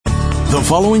The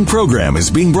following program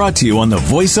is being brought to you on the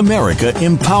Voice America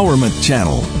Empowerment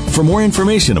Channel. For more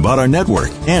information about our network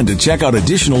and to check out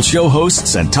additional show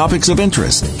hosts and topics of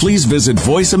interest, please visit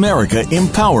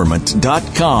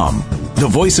voiceamericaempowerment.com. The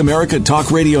Voice America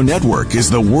Talk Radio Network is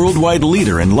the worldwide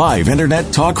leader in live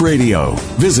Internet talk radio.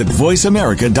 Visit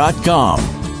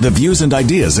voiceamerica.com. The views and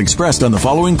ideas expressed on the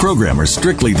following program are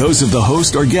strictly those of the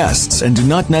host or guests and do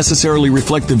not necessarily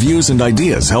reflect the views and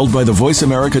ideas held by the Voice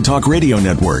America Talk Radio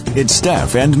Network, its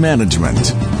staff, and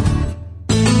management.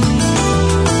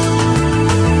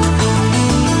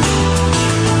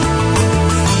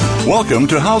 Welcome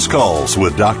to House Calls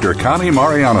with Dr. Connie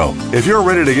Mariano. If you're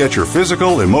ready to get your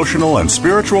physical, emotional, and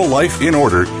spiritual life in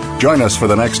order, join us for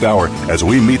the next hour as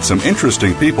we meet some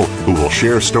interesting people who will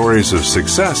share stories of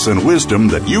success and wisdom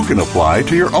that you can apply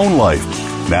to your own life.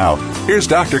 Now, here's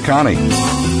Dr. Connie.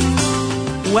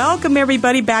 Welcome,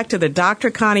 everybody, back to the Dr.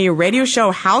 Connie radio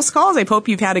show, House Calls. I hope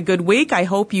you've had a good week. I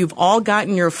hope you've all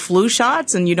gotten your flu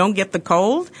shots and you don't get the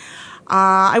cold.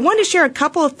 I want to share a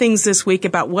couple of things this week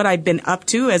about what I've been up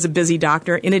to as a busy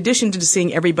doctor, in addition to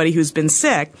seeing everybody who's been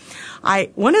sick.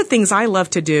 One of the things I love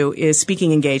to do is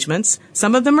speaking engagements.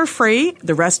 Some of them are free.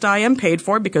 The rest I am paid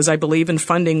for because I believe in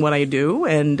funding what I do.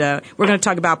 And we're going to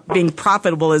talk about being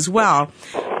profitable as well.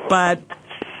 But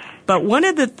one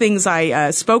of the things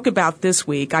I spoke about this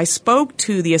week, I spoke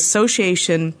to the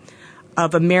Association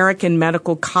of American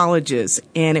Medical Colleges,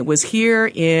 and it was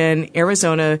here in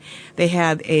Arizona. They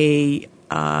had a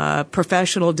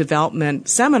professional development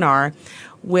seminar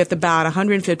with about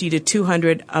 150 to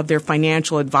 200 of their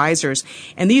financial advisors.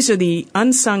 And these are the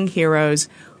unsung heroes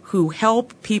who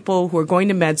help people who are going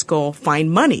to med school find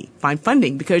money, find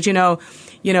funding, because,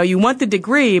 you want the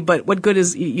degree, but what good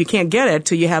is you can't get it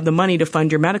till you have the money to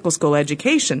fund your medical school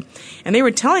education. And they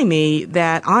were telling me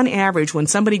that on average, when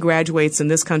somebody graduates in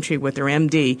this country with their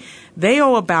MD, they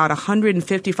owe about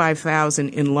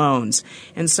 $155,000 in loans.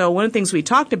 And so one of the things we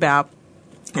talked about,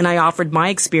 and I offered my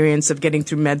experience of getting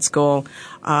through med school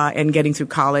and getting through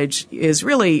college, is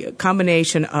really a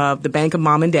combination of the bank of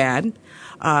mom and dad.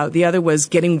 The other was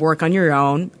getting work on your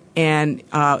own. And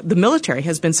the military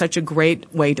has been such a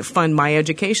great way to fund my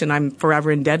education. I'm forever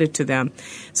indebted to them.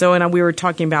 So, and we were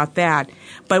talking about that.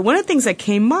 But one of the things that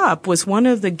came up was one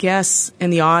of the guests in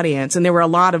the audience, and there were a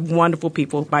lot of wonderful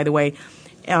people, by the way.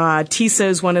 Tisa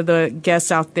is one of the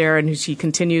guests out there, and she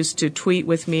continues to tweet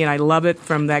with me, and I love it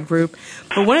from that group.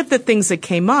 But one of the things that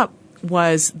came up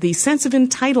was the sense of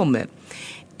entitlement.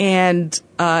 And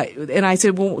I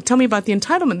said, well, tell me about the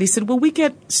entitlement. They said, well, we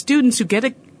get students who get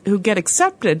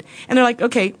accepted, and they're like,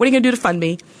 okay, what are you going to do to fund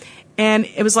me? And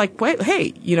it was like, wait,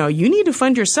 hey, you need to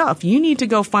fund yourself. You need to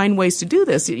go find ways to do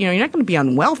this. You're not going to be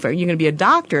on welfare. You're going to be a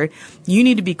doctor. You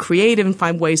need to be creative and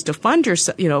find ways to fund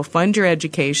fund your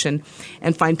education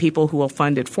and find people who will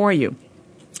fund it for you.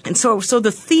 And so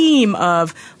the theme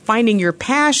of finding your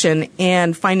passion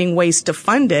and finding ways to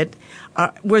fund it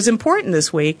was important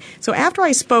this week. So after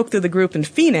I spoke to the group in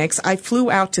Phoenix, I flew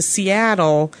out to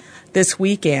Seattle this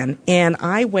weekend, and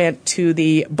I went to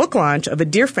the book launch of a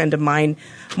dear friend of mine,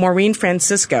 Maureen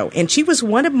Francisco, and she was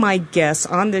one of my guests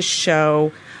on this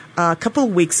show a couple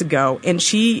of weeks ago, and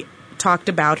she talked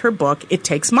about her book, It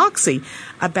Takes Moxie,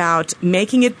 about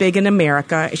making it big in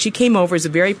America. She came over as a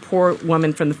very poor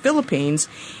woman from the Philippines,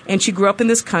 and she grew up in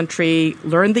this country,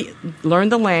 learned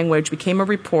the language, became a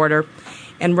reporter,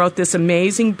 and wrote this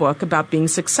amazing book about being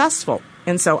successful.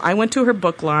 And so I went to her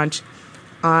book launch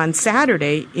on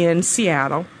Saturday in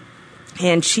Seattle,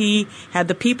 and she had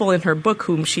the people in her book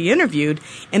whom she interviewed,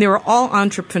 and they were all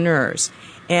entrepreneurs.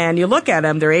 And you look at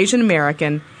them, they're Asian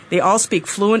American, they all speak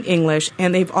fluent English,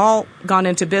 and they've all gone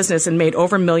into business and made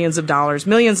over millions of dollars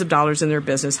in their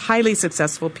business, highly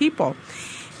successful people.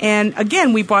 And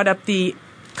again, we brought up the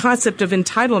concept of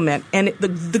entitlement, and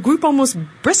the group almost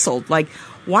bristled, like,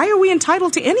 why are we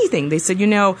entitled to anything? They said,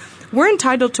 we're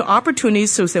entitled to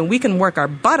opportunities so that we can work our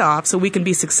butt off so we can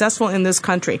be successful in this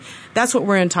country. That's what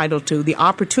we're entitled to, the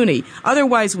opportunity.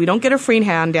 Otherwise, we don't get a free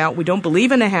handout. We don't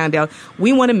believe in a handout.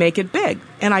 We want to make it big.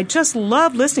 And I just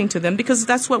love listening to them because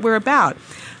that's what we're about.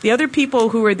 The other people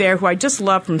who were there who I just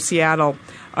love from Seattle,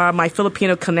 my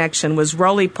Filipino connection, was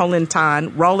Rolly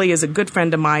Polintan. Rolly is a good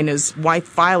friend of mine. His wife,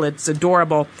 Violet's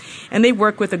adorable. And they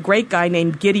work with a great guy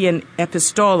named Gideon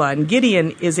Epistola. And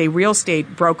Gideon is a real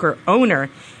estate broker owner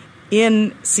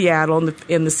in Seattle,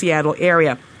 in the Seattle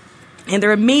area. And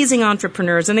they're amazing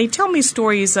entrepreneurs. And they tell me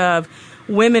stories of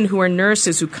women who are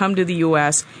nurses who come to the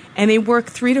U.S. and they work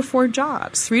 3 to 4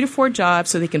 jobs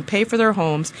so they can pay for their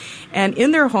homes. And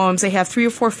in their homes, they have 3 or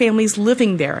 4 families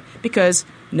living there because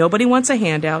nobody wants a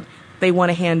handout. They want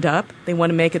to hand up. They want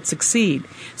to make it succeed.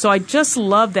 So I just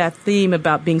love that theme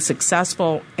about being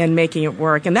successful and making it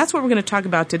work. And that's what we're going to talk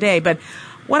about today. But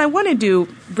what I want to do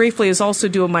briefly is also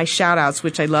do my shout-outs,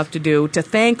 which I love to do, to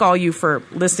thank all you for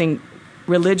listening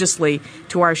religiously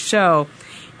to our show.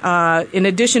 In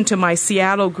addition to my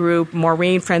Seattle group,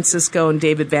 Maureen Francisco and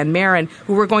David Van Maren,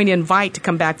 who we're going to invite to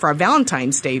come back for our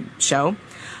Valentine's Day show.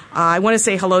 I want to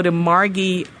say hello to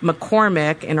Margie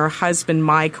McCormick and her husband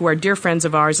Mike, who are dear friends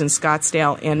of ours in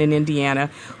Scottsdale and in Indiana,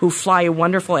 who fly a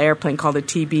wonderful airplane called the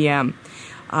TBM.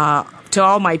 To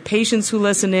all my patients who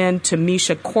listen in, to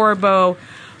Misha Corbo,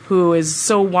 who is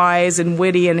so wise and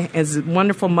witty and is a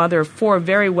wonderful mother of 4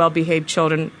 very well-behaved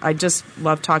children. I just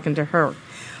love talking to her.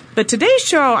 But today's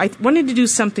show, I wanted to do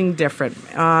something different.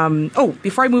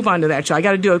 Before I move on to that show, I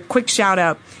got to do a quick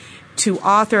shout-out to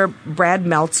author Brad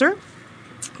Meltzer.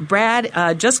 Brad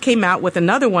just came out with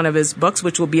another one of his books,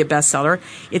 which will be a bestseller.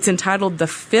 It's entitled The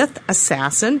Fifth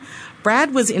Assassin.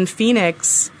 Brad was in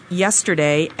Phoenix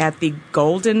yesterday at the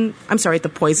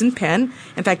Poison Pen.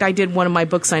 In fact, I did one of my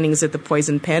book signings at the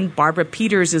Poison Pen. Barbara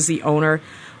Peters is the owner.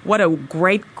 What a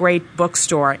great, great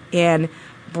bookstore. And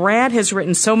Brad has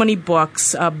written so many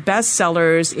books,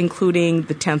 bestsellers, including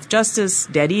The 10th Justice,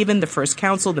 Dead Even, The First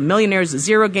Counsel, The Millionaires, The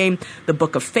Zero Game, The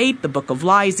Book of Fate, The Book of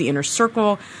Lies, The Inner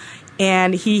Circle.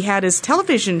 And he had his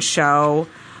television show,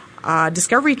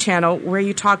 Discovery Channel, where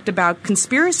he talked about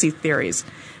conspiracy theories.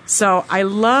 So I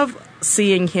love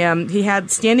seeing him. He had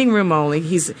standing room only.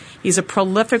 He's a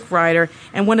prolific writer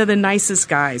and one of the nicest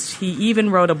guys. He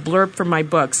even wrote a blurb for my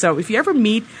book. So if you ever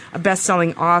meet a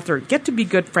best-selling author, get to be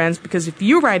good friends, because if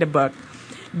you write a book,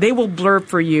 they will blurb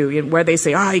for you, where they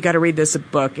say, you got to read this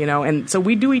book, And so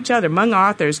we do each other. Among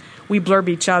authors, we blurb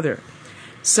each other.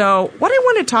 So what I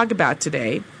want to talk about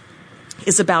today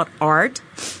is about art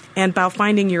and about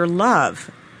finding your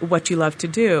love, what you love to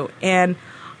do. And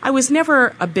I was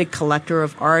never a big collector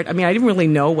of art. I mean, I didn't really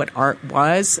know what art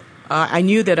was. I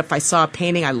knew that if I saw a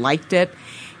painting, I liked it.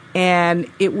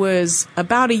 And it was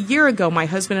about a year ago, my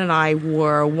husband and I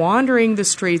were wandering the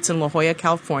streets in La Jolla,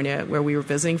 California, where we were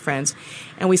visiting friends,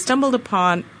 and we stumbled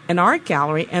upon an art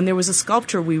gallery, and there was a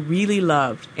sculpture we really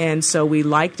loved. And so we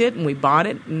liked it, and we bought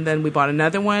it, and then we bought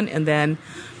another one, and then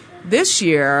this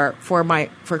year, for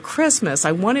Christmas,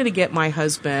 I wanted to get my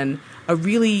husband a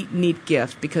really neat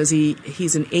gift because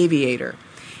he's an aviator.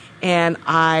 And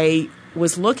I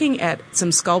was looking at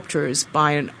some sculptures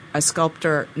by a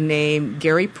sculptor named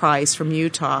Gary Price from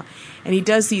Utah, and he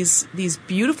does these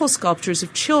beautiful sculptures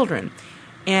of children.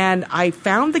 And I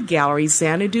found the gallery,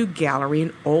 Xanadu Gallery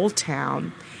in Old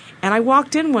Town, and I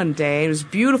walked in one day. It was a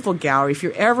beautiful gallery. If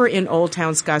you're ever in Old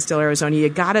Town, Scottsdale, Arizona, you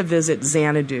got to visit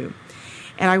Xanadu.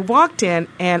 And I walked in,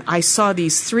 and I saw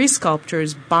these 3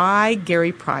 sculptures by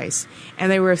Gary Price.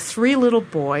 And they were 3 little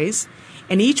boys,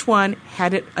 and each one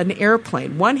had an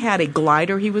airplane. One had a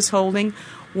glider he was holding.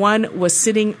 One was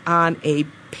sitting on a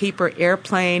paper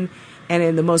airplane, and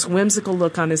in the most whimsical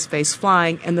look on his face,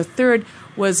 flying. And the third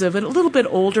was of a little bit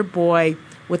older boy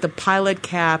with a pilot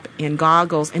cap and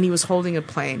goggles, and he was holding a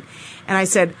plane. And I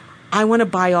said, I want to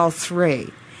buy all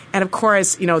 3. And, of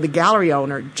course, the gallery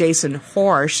owner, Jason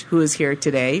Horsch, who is here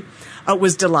today,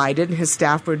 was delighted, and his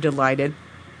staff were delighted.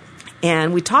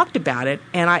 And we talked about it,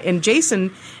 and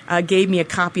Jason gave me a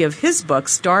copy of his book,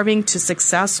 Starving to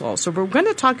Successful. So we're going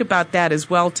to talk about that as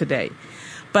well today.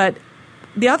 But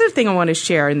the other thing I want to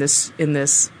share in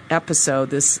this episode,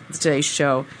 today's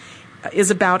show,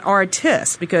 is about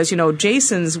artists, because,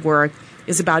 Jason's work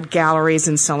is about galleries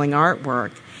and selling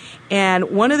artwork.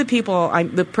 And one of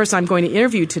the person I'm going to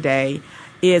interview today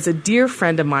is a dear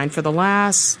friend of mine for the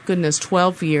last,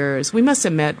 12 years. We must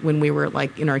have met when we were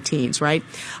in our teens, right?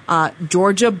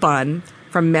 Georgia Bunn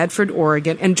from Medford,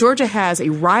 Oregon. And Georgia has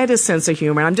a riotous sense of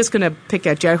humor. I'm just going to pick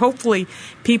at you. Hopefully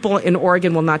people in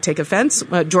Oregon will not take offense.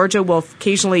 Georgia will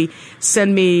occasionally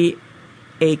send me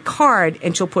a card,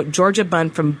 and she'll put Georgia Bunn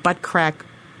from Butt Crack,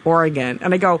 Oregon.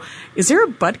 And I go, is there a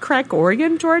Butt Crack,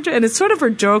 Oregon, Georgia? And it's sort of her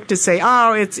joke to say,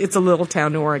 it's a little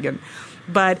town in Oregon.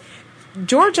 But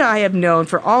Georgia I have known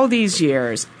for all these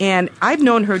years, and I've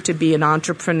known her to be an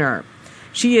entrepreneur.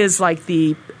 She is like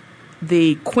the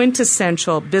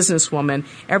quintessential businesswoman.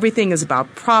 Everything is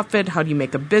about profit. How do you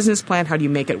make a business plan? How do you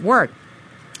make it work?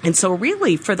 And so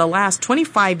really, for the last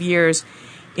 25 years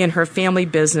in her family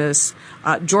business,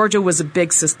 Georgia was a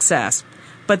big success.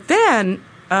 But then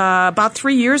about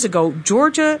 3 years ago,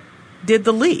 Georgia did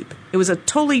the leap. It was a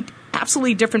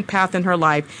absolutely different path in her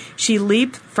life. She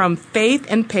leaped from faith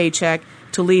and paycheck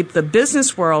to leave the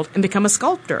business world and become a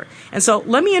sculptor. And so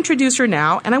let me introduce her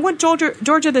now, and I want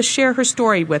Georgia to share her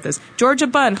story with us. Georgia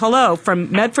Bunn, hello,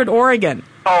 from Medford, Oregon.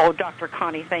 Oh, Dr.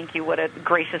 Connie, thank you. What a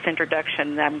gracious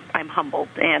introduction. I'm humbled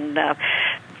and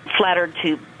flattered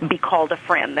to be called a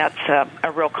friend. That's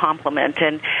a real compliment.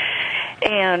 And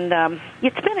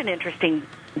it's been an interesting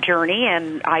journey,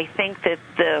 and I think that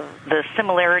the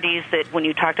similarities that when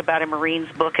you talked about in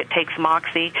Maureen's book, It Takes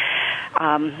Moxie,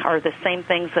 are the same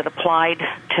things that applied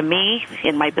to me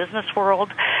in my business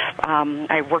world.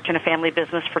 I worked in a family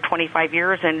business for 25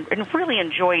 years and really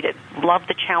enjoyed it. Loved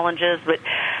the challenges, but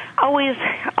always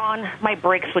on my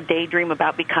breaks would daydream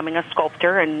about becoming a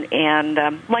sculptor,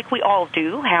 and like we all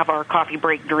do, have our coffee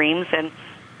break dreams. And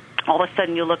all of a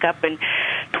sudden you look up and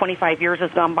 25 years has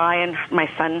gone by and my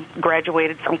son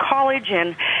graduated from college,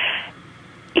 and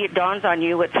it dawns on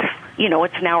you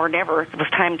it's now or never. It was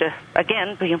time to,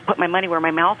 again, put my money where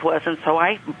my mouth was. And so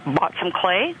I bought some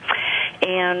clay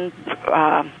and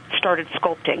started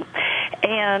sculpting.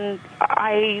 And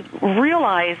I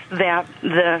realized that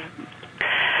the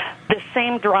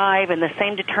same drive and the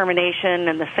same determination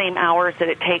and the same hours that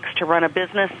it takes to run a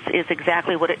business is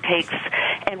exactly what it takes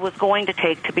and was going to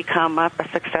take to become a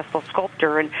successful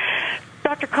sculptor. And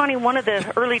Dr. Connie, one of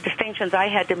the early distinctions I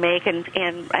had to make, and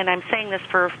I'm saying this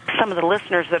for some of the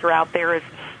listeners that are out there, is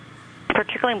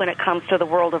particularly when it comes to the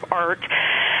world of art,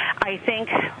 I think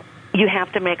you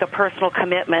have to make a personal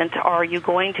commitment. Are you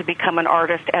going to become an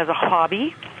artist as a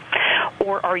hobby,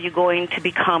 or are you going to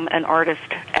become an artist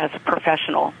as a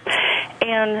professional?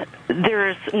 And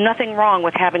there's nothing wrong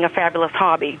with having a fabulous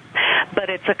hobby, but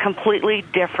it's a completely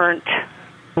different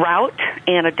route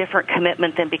and a different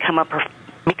commitment than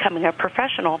becoming a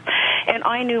professional. And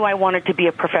I knew I wanted to be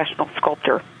a professional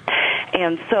sculptor.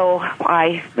 And so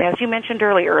I, as you mentioned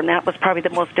earlier, and that was probably the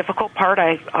most difficult part,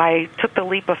 I took the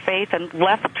leap of faith and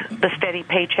left the steady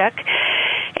paycheck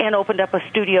and opened up a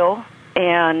studio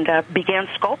and began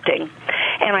sculpting.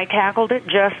 And I tackled it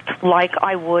just like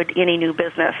I would any new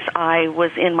business. I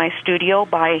was in my studio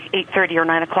by 8:30 or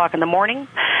 9 o'clock in the morning.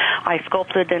 I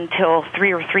sculpted until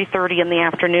 3 or 3:30 in the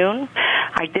afternoon.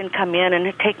 I then come in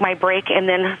and take my break and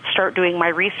then start doing my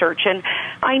research. And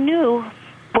I knew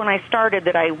when I started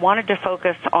that I wanted to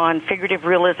focus on figurative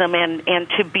realism and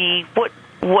to be what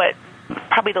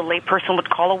probably the layperson would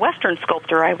call a Western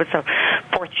sculptor. I was a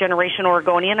fourth-generation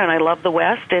Oregonian, and I love the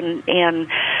West and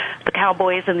the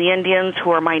cowboys and the Indians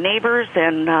who are my neighbors,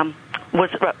 and was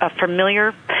a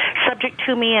familiar subject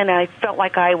to me, and I felt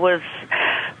like I was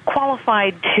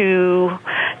qualified to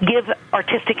give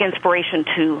artistic inspiration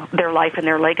to their life and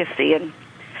their legacy. And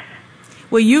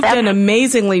well, you've done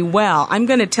amazingly well. I'm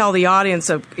going to tell the audience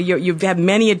you've had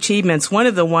many achievements. One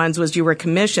of the ones was you were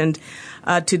commissioned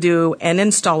to do and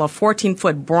install a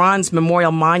 14-foot bronze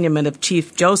memorial monument of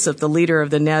Chief Joseph, the leader of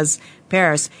the Nez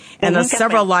Perce, and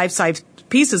several life-size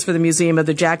pieces for the Museum of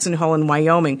the Jackson Hole in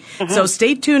Wyoming. Mm-hmm. So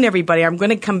stay tuned, everybody. I'm going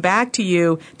to come back to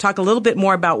you, talk a little bit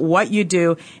more about what you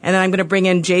do, and then I'm going to bring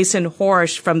in Jason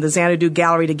Horsch from the Xanadu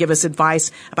Gallery to give us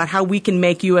advice about how we can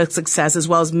make you a success, as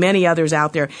well as many others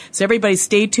out there. So everybody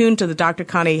stay tuned to the Dr.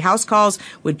 Connie House Calls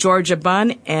with Georgia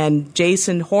Bunn and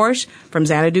Jason Horsch from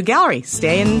Xanadu Gallery.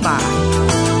 Stay by.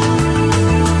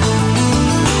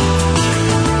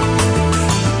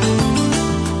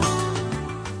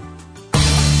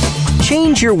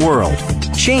 Change your world.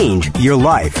 Change your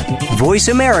life.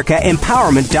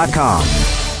 VoiceAmericaEmpowerment.com.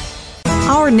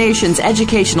 Our nation's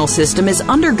educational system is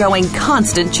undergoing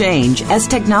constant change as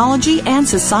technology and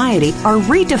society are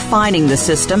redefining the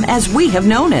system as we have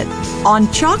known it.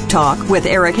 On Chalk Talk with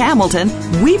Eric Hamilton,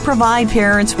 we provide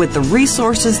parents with the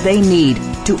resources they need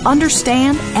to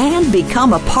understand and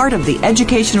become a part of the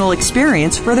educational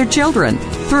experience for their children.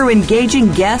 Through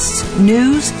engaging guests,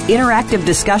 news, interactive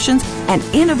discussions, and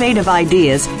innovative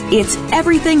ideas, it's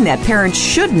everything that parents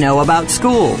should know about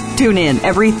school. Tune in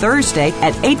every Thursday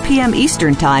at 8 p.m.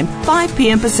 Eastern Time, 5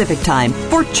 p.m. Pacific Time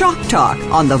for Chalk Talk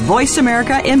on the Voice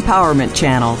America Empowerment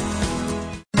Channel.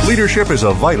 Leadership is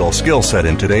a vital skill set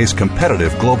in today's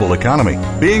competitive global economy.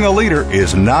 Being a leader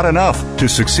is not enough. To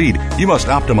succeed, you must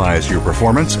optimize your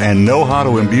performance and know how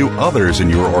to imbue others in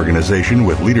your organization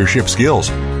with leadership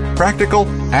skills. Practical,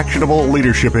 actionable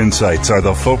leadership insights are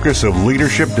the focus of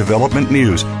Leadership Development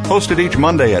News, hosted each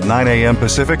Monday at 9 a.m.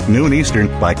 Pacific, noon Eastern,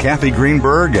 by Kathy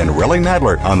Greenberg and Relly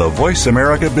Nadler on the Voice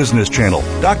America Business Channel.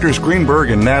 Doctors Greenberg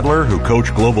and Nadler, who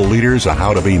coach global leaders on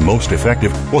how to be most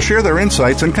effective, will share their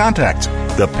insights and contacts.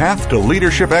 The path to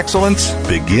leadership excellence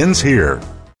begins here.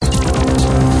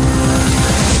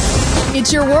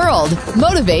 It's your world.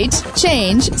 Motivate,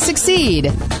 change, succeed.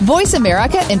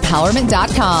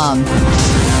 VoiceAmericaEmpowerment.com.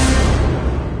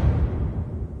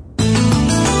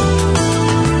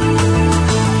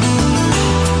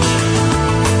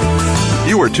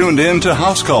 You are tuned in to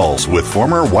House Calls with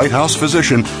former White House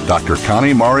physician Dr.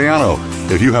 Connie Mariano.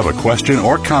 If you have a question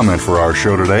or comment for our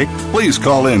show today, please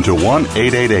call in to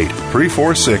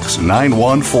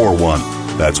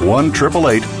 1-888-346-9141. That's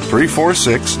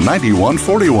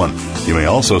 1-888-346-9141. You may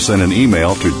also send an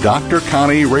email to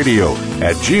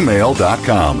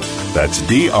drconnieradio@gmail.com. That's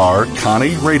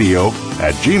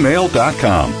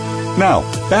drconnieradio@gmail.com. Now,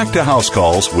 back to House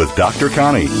Calls with Dr.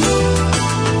 Connie.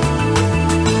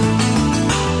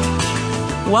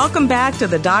 Welcome back to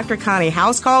the Dr. Connie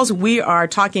House Calls. We are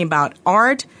talking about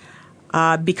art,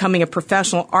 becoming a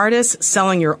professional artist,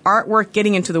 selling your artwork,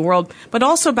 getting into the world, but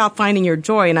also about finding your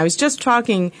joy. And I was just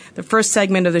talking the first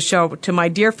segment of the show to my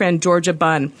dear friend Georgia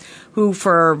Bunn, who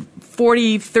for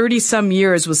 30-some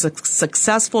years was a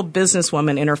successful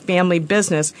businesswoman in her family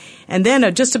business. And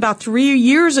then just about 3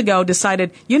 years ago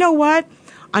decided, you know what?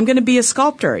 I'm going to be a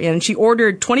sculptor. And she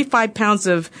ordered 25 pounds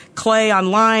of clay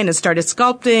online and started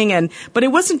sculpting. But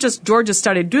it wasn't just Georgia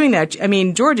started doing that. I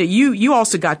mean, Georgia, you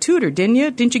also got tutored, didn't you?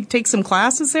 Didn't you take some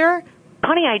classes there?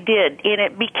 Honey, I did, and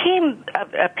it became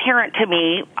apparent to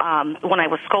me when I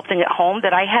was sculpting at home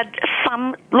that I had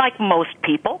some, like most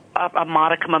people, a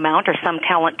modicum amount or some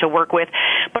talent to work with,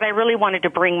 but I really wanted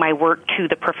to bring my work to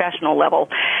the professional level.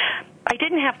 I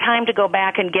didn't have time to go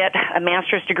back and get a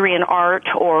master's degree in art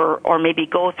or maybe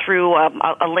go through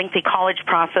a lengthy college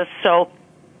process, so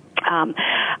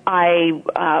I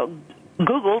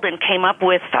Googled and came up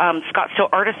with Scottsdale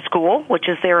Artist School, which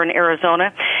is there in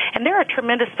Arizona, and they're a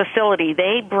tremendous facility.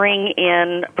 They bring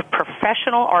in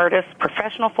professional artists,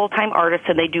 professional full-time artists,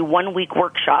 and they do one-week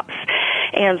workshops.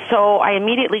 And so I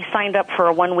immediately signed up for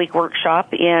a one-week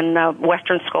workshop in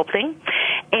Western sculpting,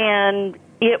 and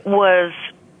it was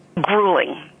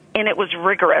grueling, and it was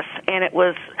rigorous, and it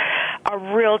was a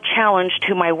real challenge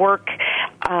to my work,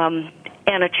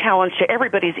 and a challenge to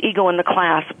everybody's ego in the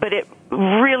class, but it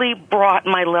really brought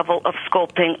my level of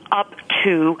sculpting up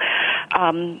to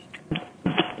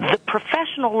the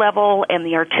professional level and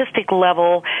the artistic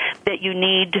level that you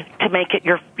need to make it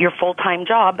your full-time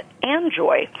job and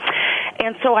joy.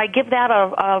 And so I give that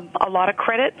a lot of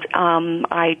credit.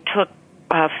 I took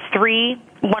 3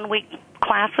 one-week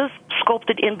classes,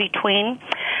 sculpted in between.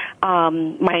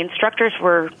 My instructors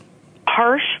were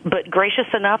harsh but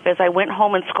gracious enough. As I went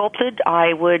home and sculpted,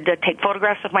 I would take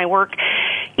photographs of my work,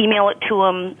 email it to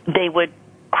them. They would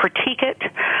critique it,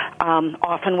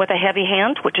 often with a heavy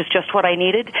hand, which is just what I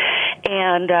needed,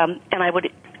 and I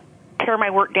would tear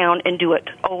my work down and do it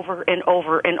over and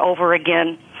over and over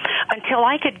again until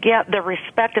I could get the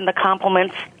respect and the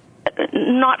compliments,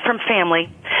 not from family,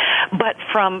 but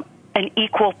from an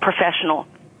equal professional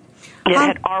that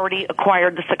had already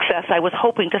acquired the success I was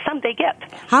hoping to someday get.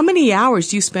 How many hours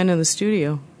do you spend in the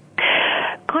studio?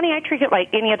 Connie, I treat it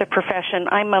like any other profession.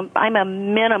 I'm a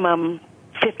minimum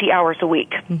 50 hours a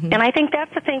week. Mm-hmm. And I think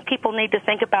that's the thing people need to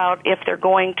think about if they're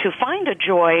going to find a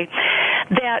joy,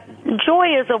 that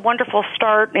joy is a wonderful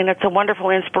start and it's a wonderful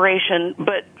inspiration,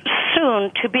 but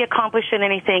soon, to be accomplished in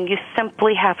anything, you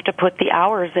simply have to put the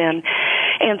hours in.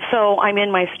 And so I'm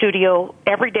in my studio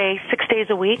every day, 6 days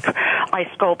a week. I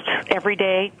sculpt every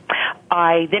day.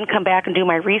 I then come back and do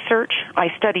my research. I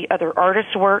study other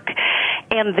artists' work.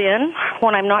 And then,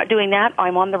 when I'm not doing that,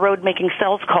 I'm on the road making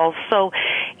sales calls. So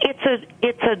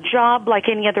it's a job like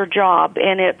any other job,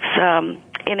 and it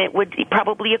would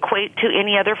probably equate to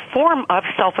any other form of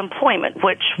self-employment,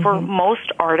 which for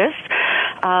most artists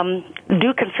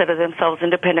do consider themselves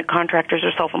independent contractors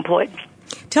or self-employed.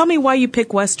 Tell me why you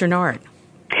pick Western art.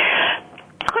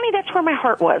 Connie, that's where my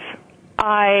heart was.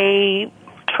 I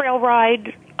trail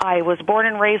ride. I was born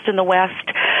and raised in the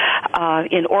West,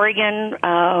 in Oregon.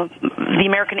 The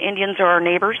American Indians are our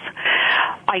neighbors.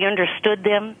 I understood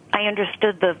them. I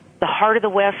understood the heart of the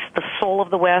West, the soul of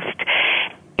the West,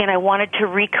 and I wanted to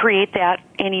recreate that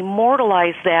and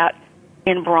immortalize that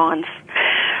in bronze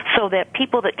so that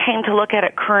people that came to look at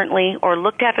it currently or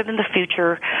looked at it in the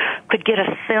future could get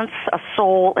a sense, a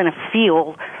soul, and a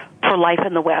feel for life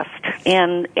in the West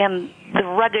and the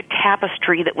rugged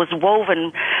tapestry that was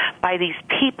woven by these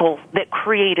people that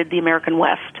created the American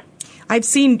West. I've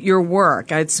seen your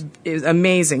work. It's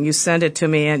amazing. You sent it to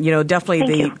me, and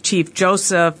definitely Chief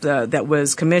Joseph that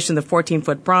was commissioned, the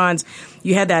 14-foot bronze.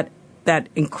 You had that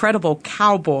incredible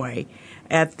cowboy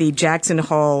at the Jackson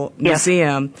Hole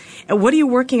Museum. And what are you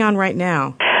working on right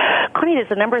now? Connie, there's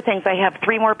a number of things. I have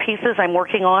 3 more pieces I'm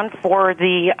working on for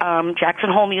the Jackson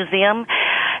Hole Museum,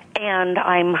 and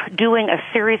I'm doing a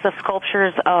series of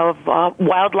sculptures of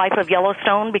wildlife of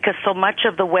Yellowstone, because so much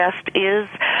of the West is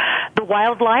the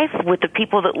wildlife with the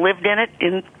people that lived in it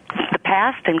in the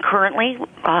past and currently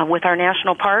with our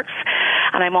national parks.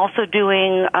 And I'm also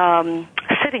doing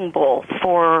Sitting Bull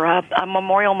for a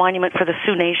memorial monument for the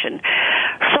Sioux Nation.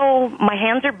 So my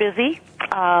hands are busy,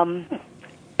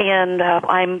 and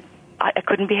I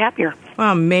couldn't be happier.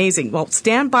 Oh, amazing. Well,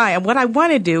 stand by. And what I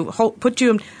want to do, put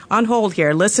you on hold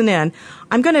here. Listen in.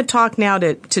 I'm going to talk now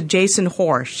to Jason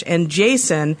Horsch. And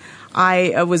Jason,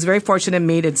 I was very fortunate to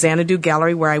meet at Xanadu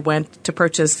Gallery, where I went to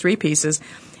purchase 3 pieces.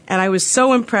 And I was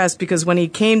so impressed because when he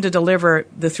came to deliver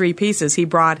the 3 pieces, he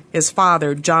brought his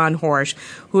father, John Horsch,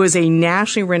 who is a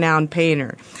nationally renowned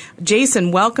painter.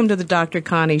 Jason, welcome to the Dr.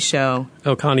 Connie Show.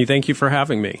 Oh, Connie, thank you for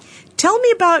having me. Tell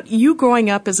me about you growing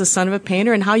up as a son of a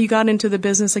painter and how you got into the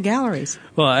business of galleries.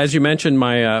 Well, as you mentioned,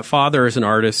 my father is an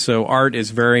artist, so art is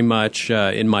very much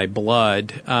in my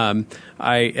blood.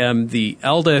 I am the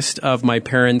eldest of my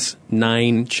parents'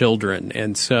 9 children.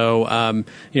 And so,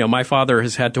 my father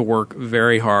has had to work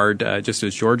very hard, just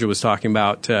as Georgia was talking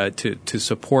about, to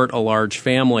support a large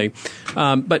family.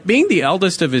 But being the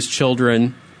eldest of his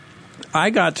children, I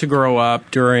got to grow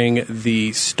up during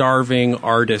the starving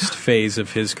artist phase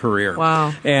of his career.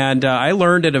 Wow. And I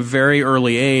learned at a very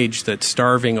early age that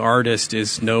starving artist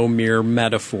is no mere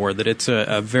metaphor, that it's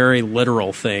a very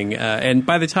literal thing. And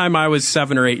by the time I was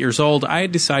 7 or 8 years old, I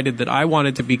had decided that I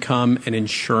wanted to become an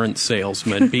insurance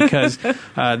salesman because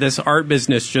this art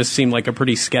business just seemed like a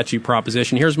pretty sketchy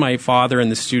proposition. Here's my father in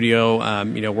the studio,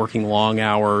 working long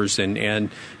hours,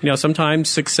 and sometimes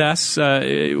success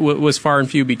was far and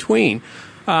few between.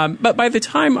 But by the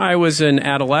time I was an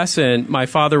adolescent, my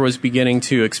father was beginning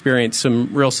to experience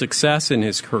some real success in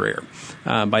his career.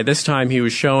 By this time, he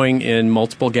was showing in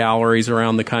multiple galleries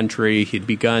around the country. He'd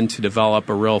begun to develop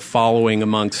a real following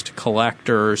amongst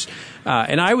collectors.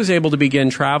 And I was able to begin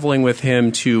traveling with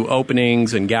him to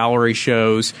openings and gallery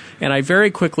shows, and I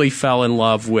very quickly fell in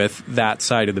love with that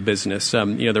side of the business.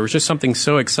 There was just something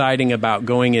so exciting about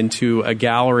going into a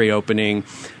gallery opening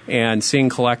and seeing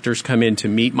collectors come in to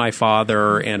meet my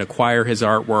father and acquire his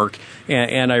artwork.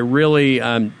 And I really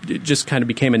just kind of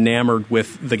became enamored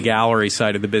with the gallery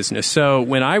side of the business. So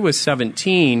when I was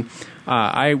 17,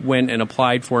 I went and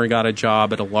applied for and got a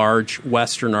job at a large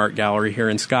Western art gallery here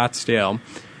in Scottsdale.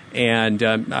 And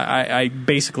I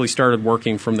basically started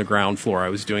working from the ground floor. I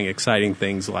was doing exciting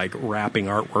things like wrapping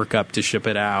artwork up to ship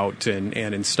it out and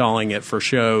installing it for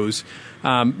shows.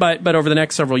 But over the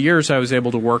next several years, I was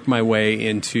able to work my way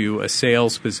into a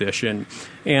sales position.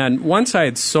 And once I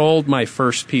had sold my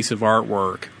first piece of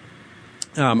artwork,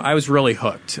 I was really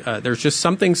hooked. There's just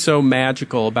something so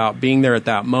magical about being there at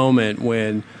that moment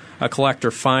when a collector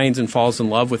finds and falls in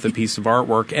love with a piece of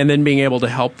artwork, and then being able to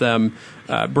help them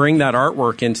bring that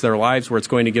artwork into their lives where it's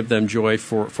going to give them joy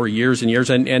for years and years,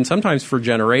 and sometimes for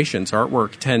generations.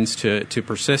 Artwork tends to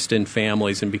persist in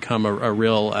families and become a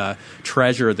real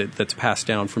treasure that's passed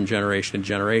down from generation to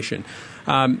generation.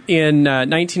 In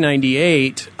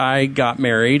 1998, I got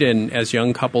married, and as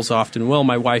young couples often will,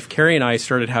 my wife Carrie and I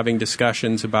started having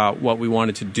discussions about what we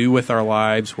wanted to do with our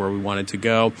lives, where we wanted to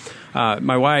go.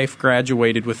 My wife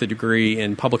graduated with a degree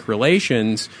in public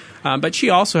relations, but she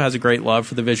also has a great love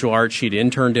for the visual arts. She'd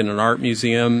interned in an art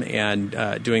museum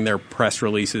and doing their press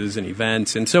releases and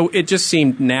events, and so it just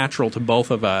seemed natural to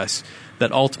both of us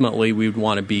that ultimately we would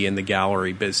want to be in the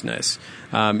gallery business.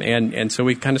 And so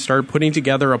we kind of started putting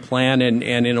together a plan, and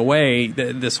in a way,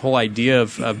 this whole idea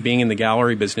of being in the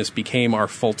gallery business became our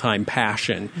full-time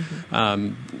passion.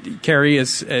 Mm-hmm. Carrie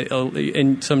is,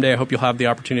 and someday I hope you'll have the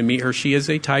opportunity to meet her, she is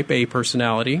a type A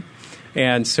personality.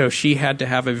 And so she had to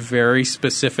have a very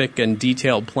specific and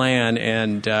detailed plan,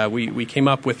 and we came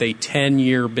up with a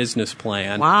 10-year business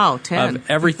plan. Wow, 10. Of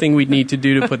everything we'd need to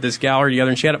do to put this gallery together.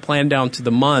 And she had it planned down to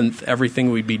the month, everything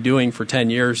we'd be doing for 10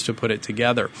 years to put it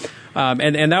together.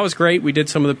 And that was great. We did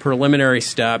some of the preliminary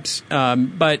steps.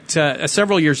 But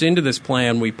several years into this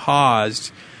plan, we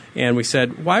paused, and we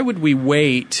said, why would we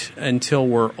wait until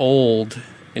we're old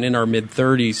and in our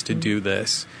mid-30s to do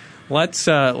this? Let's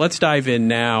dive in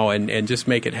now and just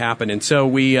make it happen. And so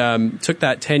we took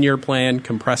that 10-year plan,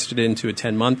 compressed it into a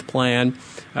 10-month plan,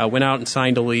 went out and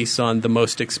signed a lease on the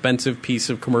most expensive piece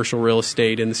of commercial real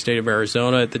estate in the state of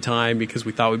Arizona at the time because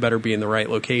we thought we better be in the right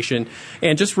location,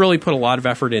 and just really put a lot of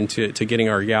effort into getting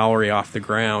our gallery off the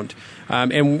ground.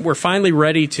 And we're finally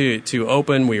ready to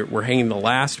open. We're hanging the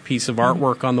last piece of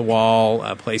artwork on the wall,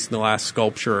 placing the last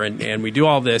sculpture, and we do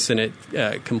all this, and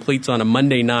it completes on a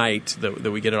Monday night that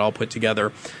we get it all put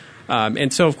together.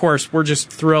 And so, of course, we're just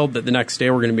thrilled that the next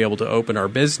day we're going to be able to open our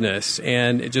business.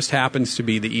 And it just happens to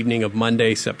be the evening of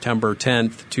Monday, September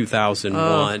 10th,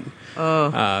 2001.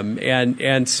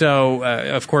 And so,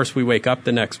 of course, we wake up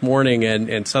the next morning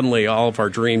and suddenly all of our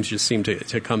dreams just seem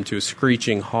to come to a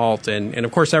screeching halt. And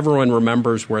of course, everyone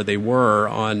remembers where they were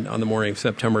on the morning of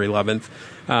September 11th.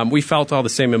 We felt all the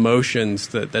same emotions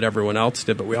that everyone else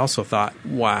did, but we also thought,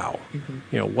 wow,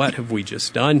 what have we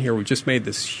just done here? We just made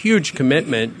this huge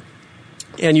commitment.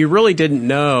 And you really didn't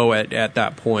know at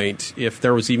that point if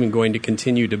there was even going to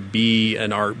continue to be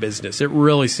an art business. It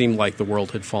really seemed like the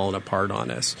world had fallen apart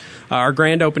on us. Our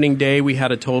grand opening day, we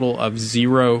had a total of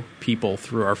 0 people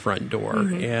through our front door.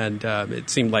 And it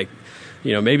seemed like,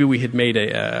 maybe we had made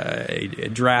a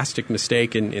drastic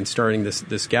mistake in starting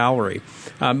this gallery.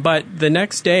 But the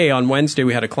next day, on Wednesday,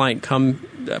 we had a client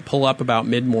pull up about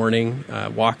mid-morning,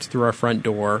 walked through our front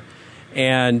door.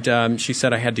 And she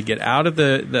said, I had to get out of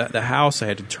the house, I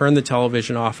had to turn the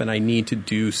television off, and I need to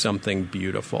do something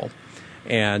beautiful.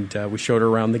 And we showed her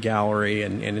around the gallery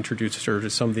and introduced her to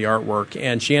some of the artwork.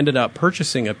 And she ended up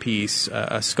purchasing a piece,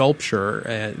 a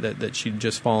sculpture that she'd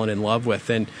just fallen in love with.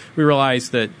 And we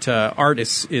realized that art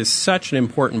is such an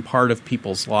important part of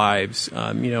people's lives,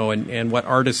 and what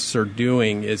artists are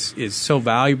doing is so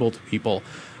valuable to people.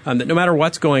 That no matter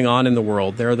what's going on in the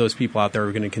world, there are those people out there who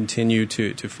are going to continue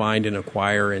to find and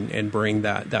acquire and bring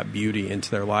that beauty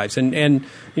into their lives. And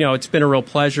it's been a real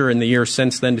pleasure in the years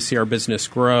since then to see our business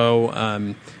grow.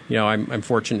 I'm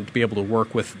fortunate to be able to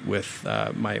work with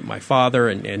my father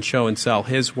and show and sell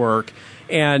his work,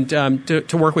 and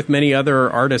to work with many other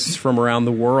artists from around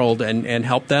the world and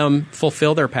help them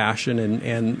fulfill their passion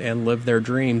and live their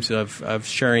dreams of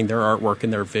sharing their artwork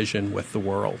and their vision with the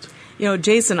world.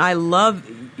 Jason, I love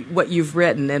what you've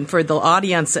written. And for the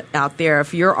audience out there,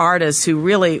 if you're artists who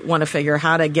really want to figure out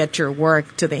how to get your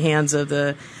work to the hands of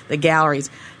the galleries,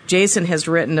 Jason has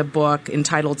written a book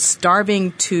entitled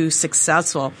Starving to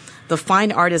Successful, The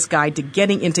Fine Artist's Guide to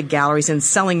Getting into Galleries and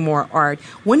Selling More Art.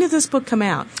 When did this book come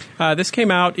out? This came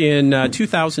out in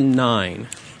 2009.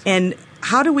 And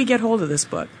how do we get hold of this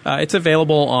book? It's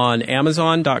available on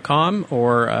Amazon.com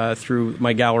or through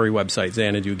my gallery website,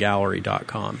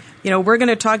 XanaduGallery.com. We're going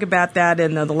to talk about that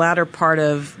in the latter part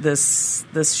of this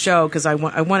show because I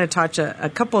want to touch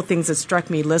a couple of things that struck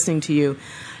me listening to you.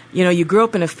 You grew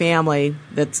up in a family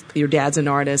that's your dad's an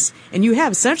artist, and you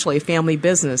have essentially a family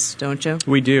business, don't you?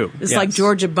 We do. It's like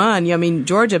Georgia Bunn.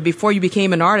 Georgia, before you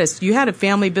became an artist, you had a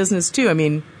family business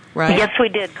too. Right? Yes, we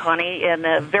did, Connie,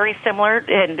 and very similar.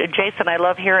 And Jason, I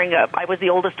love hearing. I was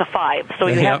the oldest of 5, so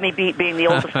you have me being the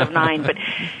oldest of 9. But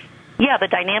yeah, the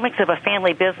dynamics of a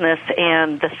family business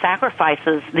and the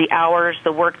sacrifices, the hours,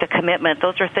 the work, the commitment.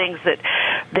 Those are things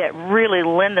that really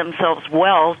lend themselves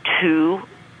well to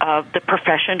the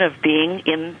profession of being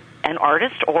an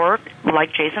artist, or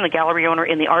like Jason, a gallery owner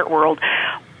in the art world.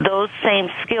 Those same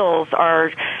skills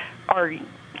are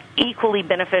equally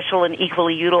beneficial and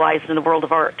equally utilized in the world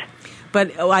of art.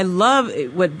 But I love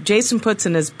what Jason puts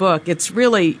in his book. It's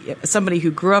really somebody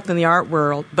who grew up in the art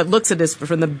world but looks at this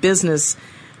from the business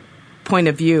point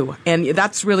of view. And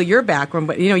that's really your background.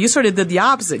 But, you sort of did the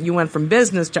opposite. You went from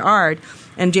business to art,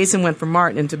 and Jason went from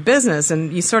art into business,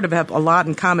 and you sort of have a lot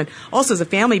in common. Also, as a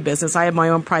family business, I have my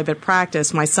own private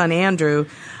practice. My son, Andrew,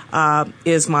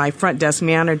 is my front desk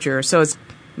manager, so it's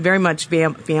very much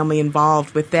family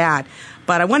involved with that.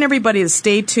 But I want everybody to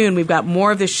stay tuned. We've got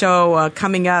more of the show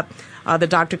coming up, the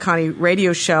Dr. Connie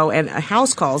radio show and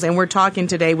House Calls. And we're talking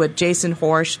today with Jason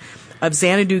Horsch of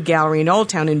Xanadu Gallery in Old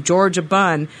Town, and Georgia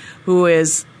Bunn, who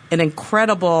is an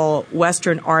incredible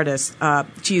Western artist.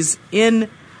 She's in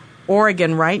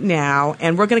Oregon right now,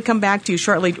 and we're going to come back to you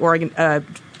shortly,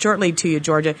 to you,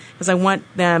 Georgia, because I want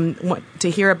them to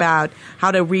hear about how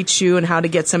to reach you and how to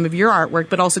get some of your artwork,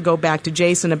 but also go back to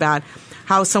Jason about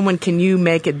how someone can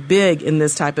make it big in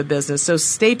this type of business. So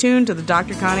stay tuned to the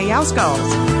Dr. Connie House Calls.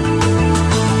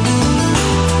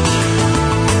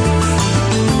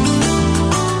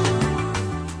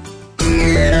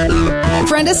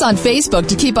 Friend us on Facebook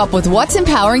to keep up with what's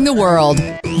empowering the world.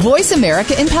 Voice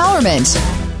America Empowerment.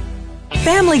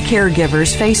 Family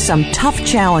caregivers face some tough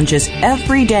challenges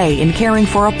every day in caring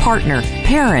for a partner,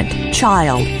 parent,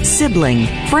 child, sibling,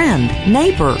 friend,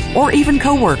 neighbor, or even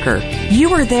coworker.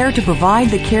 You are there to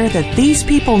provide the care that these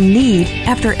people need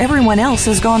after everyone else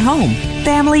has gone home.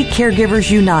 Family Caregivers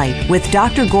Unite with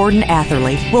Dr. Gordon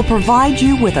Atherley will provide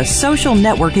you with a social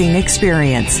networking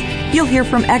experience. You'll hear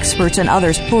from experts and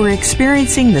others who are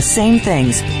experiencing the same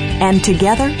things, and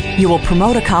together you will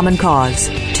promote a common cause.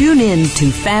 Tune in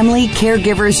to Family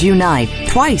Caregivers Unite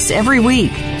twice every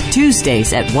week,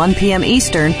 Tuesdays at 1 p.m.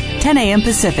 Eastern, 10 a.m.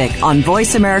 Pacific on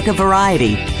Voice America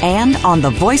Variety and on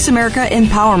the Voice America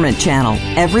Empowerment Channel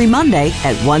every Monday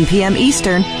at 1 p.m.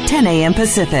 Eastern, 10 a.m.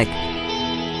 Pacific.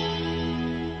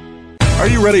 Are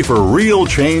you ready for real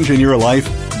change in your life?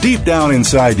 Deep down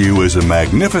inside you is a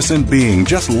magnificent being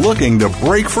just looking to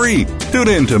break free. Tune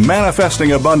in to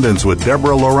Manifesting Abundance with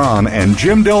Deborah Loran and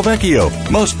Jim Del Vecchio.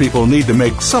 Most people need to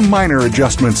make some minor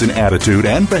adjustments in attitude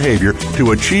and behavior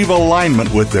to achieve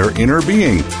alignment with their inner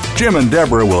being. Jim and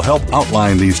Deborah will help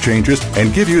outline these changes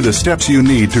and give you the steps you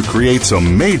need to create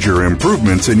some major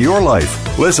improvements in your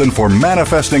life. Listen for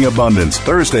Manifesting Abundance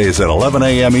Thursdays at 11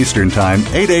 a.m. Eastern Time,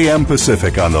 8 a.m.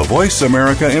 Pacific on the Voice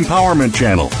America Empowerment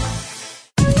Channel.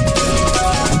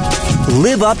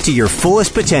 Live up to your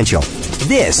fullest potential.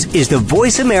 This is the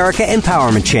Voice America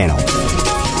Empowerment Channel.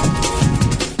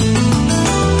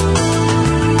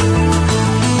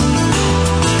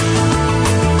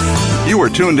 You are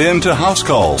tuned in to House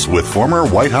Calls with former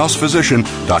White House physician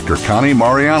Dr. Connie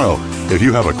Mariano. If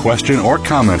you have a question or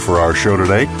comment for our show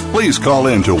today, please call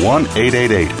in to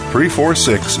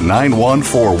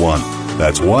 1-888-346-9141.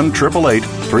 That's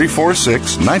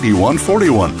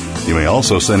 1-888-346-9141. You may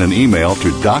also send an email to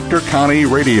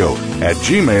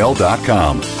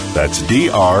drconnieradio@gmail.com. That's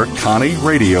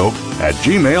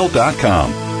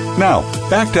drconnieradio@gmail.com. Now,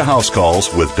 back to House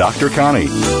Calls with Dr. Connie.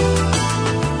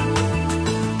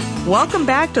 Welcome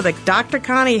back to the Dr.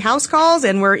 Connie House Calls,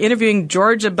 and we're interviewing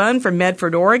Georgia Bunn from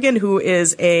Medford, Oregon, who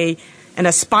is an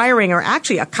aspiring, or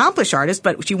actually accomplished artist,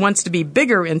 but she wants to be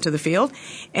bigger into the field.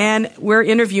 And we're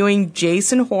interviewing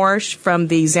Jason Horsch from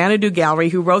the Xanadu Gallery,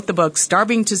 who wrote the book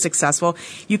Starving to Successful.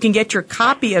 You can get your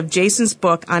copy of Jason's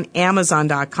book on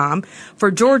Amazon.com.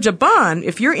 For Georgia Bunn,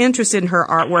 if you're interested in her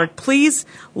artwork, please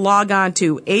log on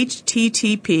to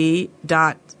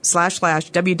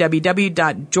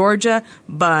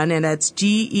http://www.georgiabunn, and that's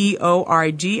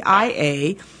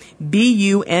GeorgiaBunn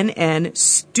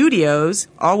Studios,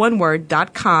 all one word,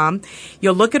 .com.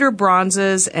 You'll look at her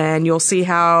bronzes and you'll see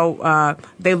how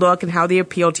they look and how they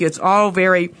appeal to you. It's all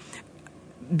very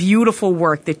beautiful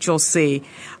work that you'll see.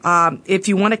 If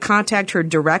you want to contact her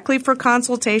directly for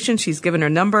consultation, she's given her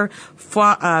number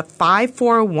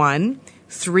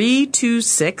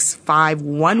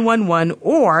 541-326-5111,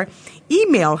 or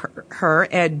email her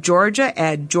at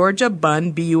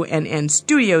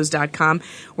georgia@georgiabunn.com.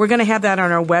 We're going to have that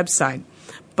on our website.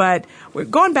 But we're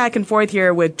going back and forth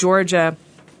here with Georgia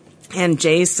and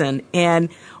Jason, and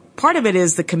part of it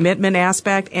is the commitment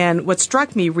aspect. And what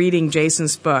struck me reading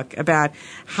Jason's book about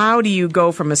how do you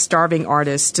go from a starving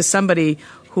artist to somebody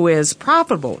who is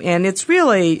profitable, and it's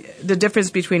really the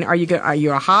difference between are you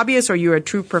a hobbyist or you're a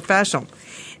true professional.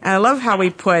 And I love how he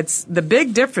puts the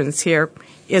big difference here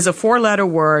is a 4-letter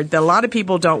word that a lot of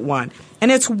people don't want,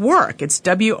 and it's work. It's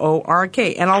WORK,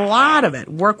 and a lot of it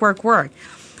work.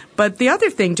 But the other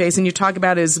thing, Jason, you talk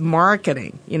about is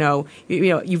marketing.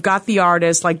 You've got the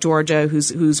artist like Georgia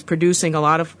who's producing a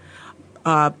lot of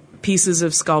pieces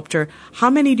of sculpture. How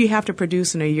many do you have to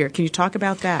produce in a year? Can you talk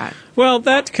about that? Well,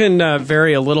 that can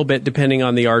vary a little bit depending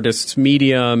on the artist's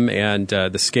medium and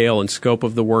the scale and scope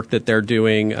of the work that they're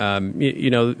doing.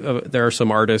 There are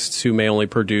some artists who may only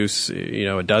produce,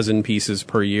 a dozen pieces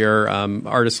per year.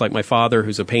 Artists like my father,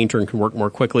 who's a painter and can work more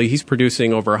quickly, he's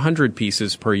producing over 100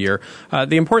 pieces per year.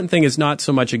 The important thing is not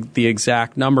so much the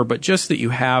exact number, but just that you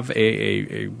have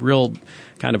a real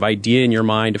kind of idea in your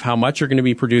mind of how much you're going to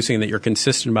be producing, that you're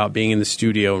consistent about being in the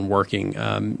studio and working.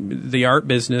 The art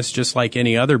business, just like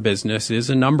any other business, is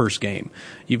a numbers game.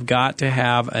 You've got to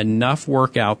have enough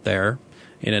work out there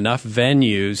in enough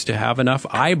venues to have enough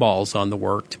eyeballs on the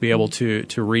work to be able to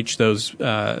reach those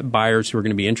buyers who are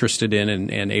going to be interested in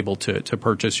and able to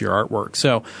purchase your artwork.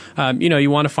 So,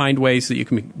 you want to find ways that you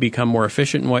can become more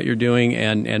efficient in what you're doing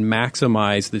and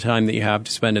maximize the time that you have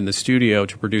to spend in the studio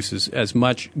to produce as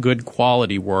much good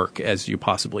quality work as you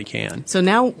possibly can. So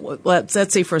now, let's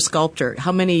say for a sculptor,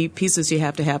 how many pieces do you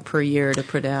have to have per year to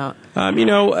put out?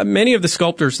 Many of the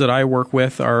sculptors that I work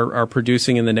with are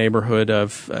producing in the neighborhood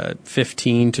of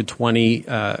 15 to 20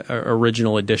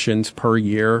 original editions per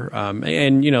year.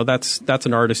 That's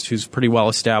an artist who's pretty well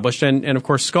established. And of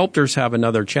course, sculptors have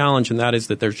another challenge, and that is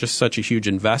that there's just such a huge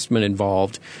investment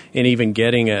involved in even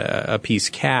getting a piece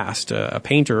cast. A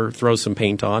painter throws some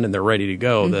paint on and they're ready to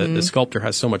go. Mm-hmm. The sculptor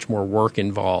has so much more work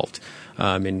involved.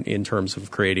 in terms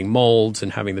of creating molds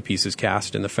and having the pieces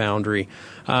cast in the foundry.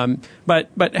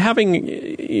 But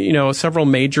having several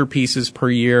major pieces per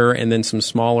year and then some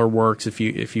smaller works,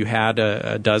 if you had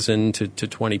a dozen to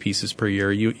 20 pieces per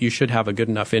year, you should have a good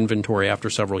enough inventory after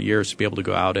several years to be able to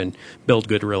go out and build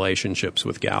good relationships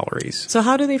with galleries. So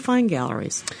how do they find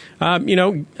galleries?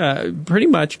 Pretty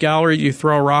much gallery, you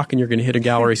throw a rock and you're going to hit a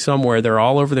gallery somewhere. They're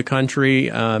all over the country.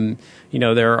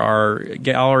 There are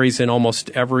galleries in almost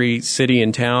every city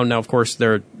and town. Now, of course,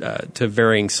 they're to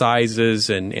varying sizes,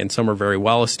 and some are very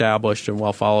well established and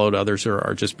well followed. Others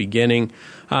are just beginning.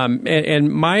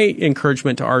 And my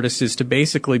encouragement to artists is to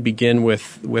basically begin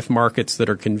with markets that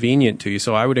are convenient to you.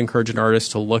 So I would encourage an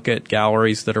artist to look at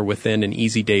galleries that are within an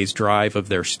easy day's drive of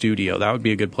their studio. That would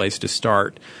be a good place to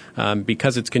start.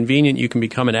 Because it's convenient, you can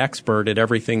become an expert at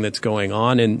everything that's going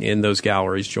on in those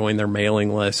galleries. Join their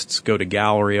mailing lists, go to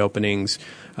gallery openings,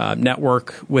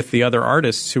 network with the other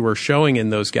artists who are showing in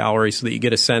those galleries so that you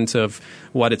get a sense of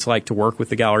what it's like to work with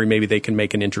the gallery. Maybe they can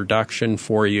make an introduction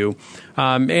for you.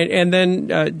 And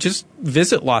then just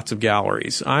visit lots of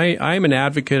galleries. I'm an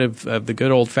advocate of the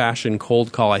good old-fashioned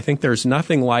cold call. I think there's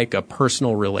nothing like a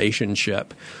personal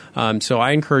relationship. So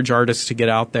I encourage artists to get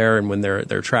out there and when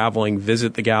they're traveling,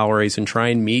 visit the galleries and try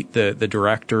and meet the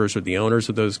directors or the owners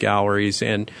of those galleries.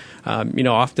 And,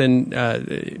 often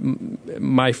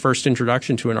my first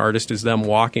introduction to an artist is them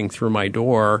walking through my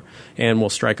door, and we'll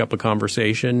strike up a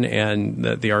conversation, and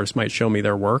the artist might show me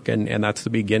their work, and that's the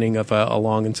beginning of a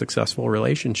long and successful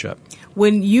relationship.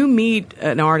 When you meet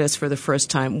an artist for the first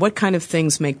time, what kind of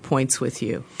things make points with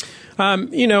you?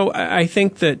 I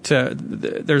think that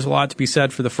there's a lot to be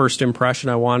said for the first impression.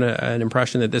 I want an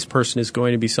impression that this person is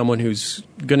going to be someone who's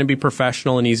going to be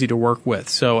professional and easy to work with.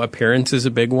 So appearance is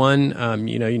a big one.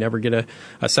 You never get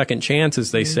a second chance, as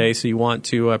they say, so you want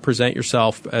to present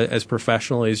yourself as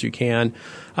professionally as you can.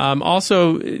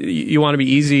 Also, you want to be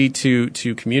easy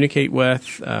to communicate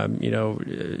with.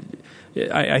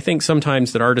 I think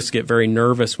sometimes that artists get very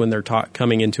nervous when they're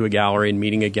coming into a gallery and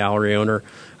meeting a gallery owner.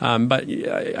 But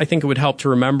I think it would help to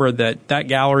remember that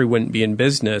gallery wouldn't be in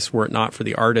business were it not for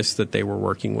the artists that they were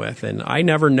working with. And I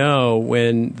never know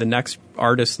when the next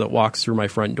artist that walks through my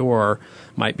front door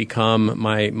might become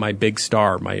my big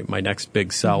star, my next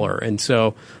big seller. And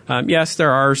so, yes,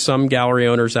 there are some gallery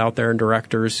owners out there and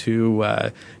directors who,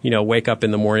 wake up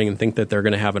in the morning and think that they're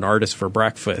going to have an artist for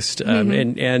breakfast.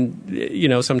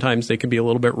 And sometimes they can be a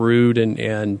little bit rude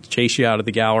and chase you out of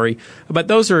the gallery. But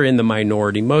those are in the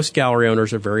minority. Most gallery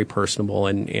owners are very personable,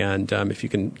 and if you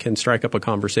can strike up a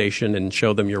conversation and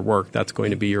show them your work, that's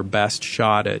going to be your best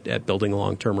shot at building a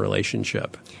long-term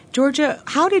relationship. Georgia,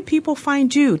 how did people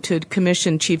find you to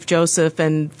commission Chief Joseph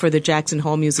and for the Jackson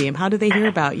Hole Museum? How did they hear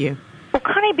about you? Well,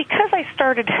 Connie, because I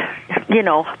started,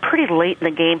 pretty late in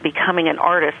the game becoming an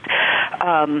artist,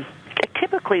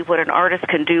 typically what an artist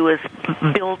can do is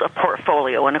build a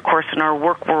portfolio. And, of course, in our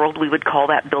work world, we would call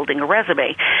that building a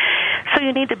resume. So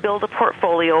you need to build a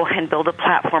portfolio and build a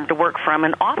platform to work from,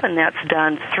 and often that's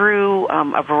done through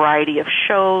a variety of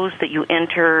shows that you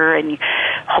enter, and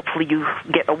hopefully you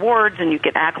get awards and you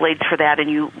get accolades for that, and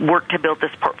you work to build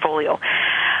this portfolio.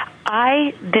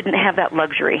 I didn't have that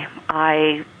luxury.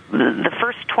 The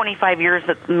first 25 years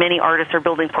that many artists are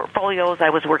building portfolios, I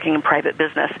was working in private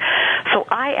business. So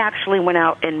I actually went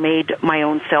out and made my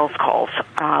own sales calls.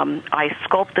 I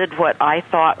sculpted what I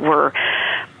thought were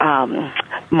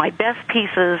my best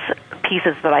pieces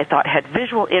that I thought had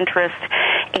visual interest,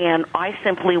 and I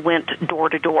simply went door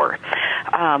to door.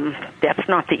 That's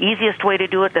not the easiest way to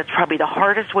do it. That's probably the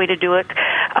hardest way to do it.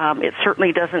 It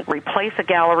certainly doesn't replace a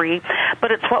gallery,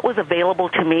 but it's what was available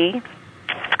to me.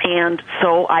 And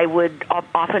so I would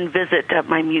often visit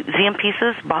my museum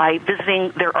pieces by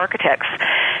visiting their architects.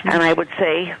 And I would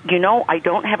say, I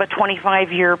don't have a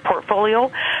 25-year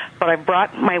portfolio, but I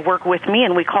brought my work with me,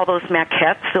 and we call those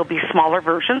maquettes. They'll be smaller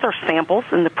versions or samples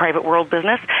in the private world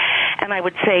business. And I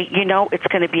would say, it's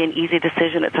going to be an easy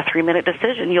decision. It's a 3-minute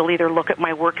decision. You'll either look at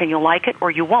my work and you'll like it, or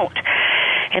you won't.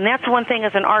 And that's one thing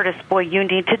as an artist, boy, you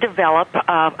need to develop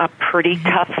a pretty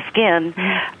tough skin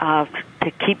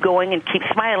to keep going and keep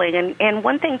smiling. And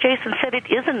one thing Jason said,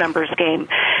 it is a numbers game.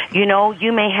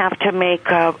 You may have to make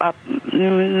or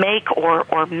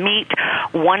meet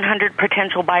 100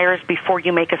 potential buyers before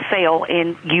you make a sale,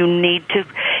 and you need to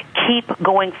keep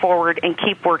going forward and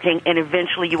keep working, and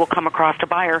eventually you will come across a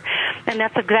buyer. And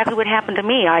that's exactly what happened to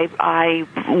me. I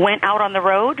went out on the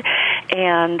road,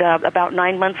 and about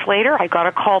 9 months later, I got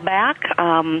a call back,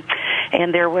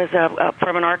 and there was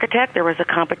from an architect. There was a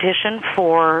competition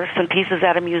for some pieces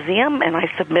at a museum, and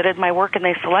I submitted my work, and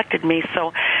they selected me.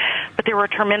 But there were a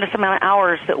tremendous amount of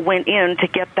hours that went in to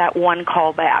get that one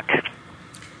call back.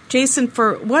 Jason,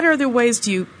 for what other ways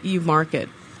do you market?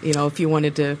 You know, if you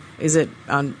wanted to, is it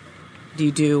on? Do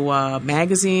you do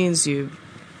magazines? Do you?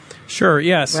 Sure,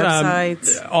 yes.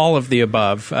 Websites? All of the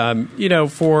above. You know,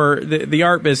 for the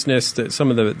art business,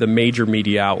 some of the major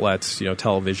media outlets, you know,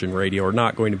 television, radio, are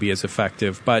not going to be as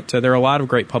effective. But there are a lot of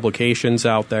great publications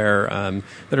out there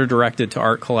that are directed to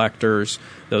art collectors.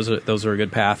 Those are a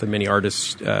good path, and many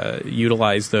artists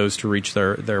utilize those to reach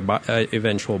their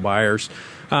eventual buyers.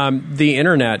 The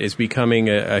Internet is becoming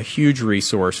a huge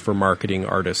resource for marketing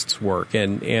artists' work,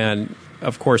 and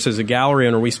of course, as a gallery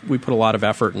owner, we put a lot of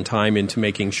effort and time into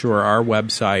making sure our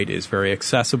website is very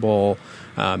accessible,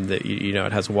 that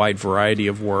it has a wide variety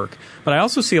of work. But I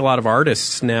also see a lot of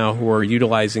artists now who are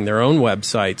utilizing their own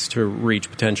websites to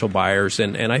reach potential buyers,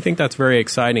 and I think that's very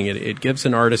exciting. It gives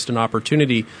an artist an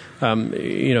opportunity.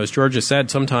 As Georgia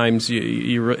said, sometimes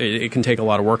it can take a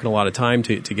lot of work and a lot of time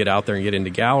to get out there and get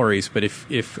into galleries. But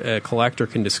if a collector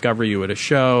can discover you at a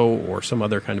show or some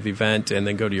other kind of event and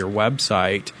then go to your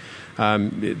website,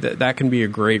 that can be a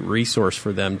great resource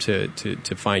for them to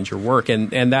find your work,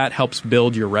 and that helps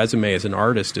build your resume as an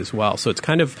artist as well. So it's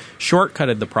kind of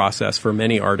shortcutted the process for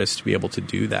many artists to be able to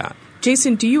do that.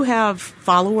 Jason, do you have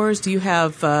followers? Do you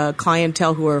have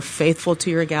clientele who are faithful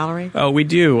to your gallery? Oh, we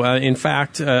do. In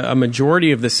fact, a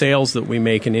majority of the sales that we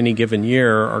make in any given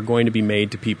year are going to be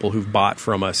made to people who've bought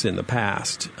from us in the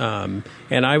past.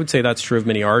 And I would say that's true of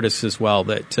many artists as well,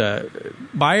 that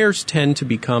buyers tend to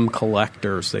become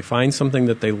collectors. They find something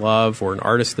that they love or an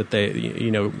artist that they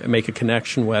make a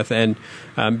connection with and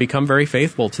become very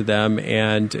faithful to them.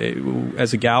 And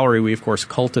as a gallery, we, of course,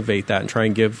 cultivate that and try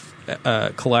and give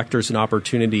collectors an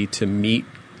opportunity to meet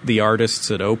the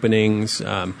artists at openings,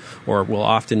 or we'll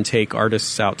often take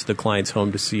artists out to the client's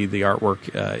home to see the artwork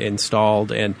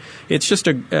installed. And it's just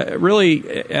really,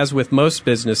 as with most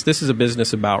business, this is a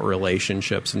business about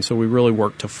relationships, and so we really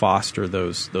work to foster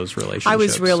those relationships. I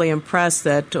was really impressed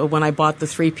that when I bought the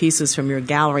 3 pieces from your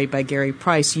gallery by Gary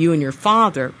Price, you and your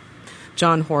father,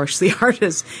 John Horsch, the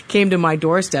artist, came to my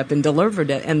doorstep and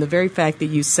delivered it. And the very fact that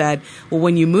you said, well,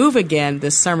 when you move again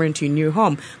this summer into your new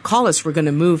home, call us. We're going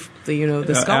to move the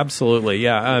sculpt. Absolutely,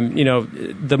 yeah.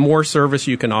 The more service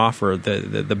you can offer,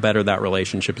 the better that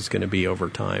relationship is going to be over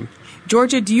time.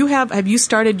 Georgia, have you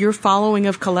started your following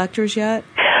of collectors yet?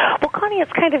 Well, Connie,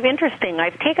 it's kind of interesting.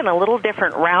 I've taken a little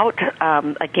different route,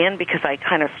 again, because I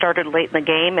kind of started late in the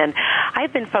game, and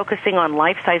I've been focusing on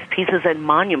life-size pieces and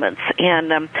monuments,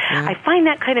 and I find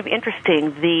that kind of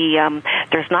interesting.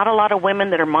 There's not a lot of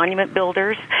women that are monument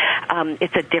builders.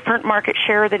 It's a different market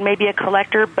share than maybe a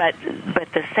collector, but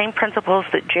the same principles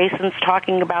that Jason's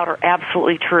talking about are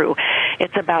absolutely true.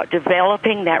 It's about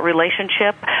developing that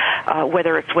relationship,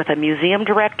 whether it's with a museum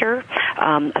director,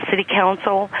 a city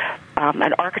council,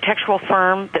 an architectural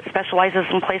firm that specializes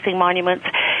in placing monuments.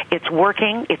 It's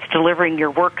working. It's delivering your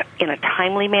work in a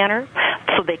timely manner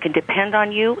so they can depend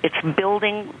on you. It's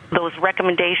building those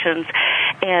recommendations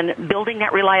and building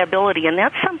that reliability. And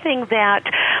that's something that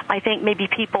I think maybe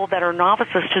people that are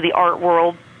novices to the art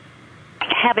world,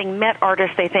 having met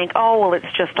artists, they think, oh, well,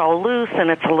 it's just all loose and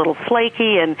it's a little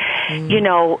flaky and,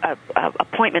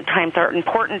 appointment times are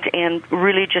important, and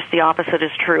really just the opposite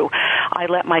is true. I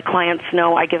let my clients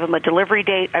know. I give them a delivery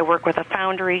date. I work with a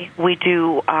foundry. We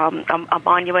do a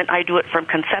monument. I do it from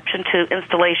conception to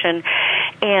installation,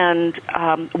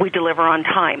 and we deliver on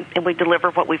time, and we deliver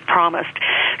what we've promised.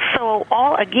 So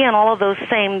all of those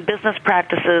same business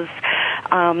practices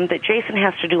that Jason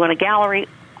has to do in a gallery,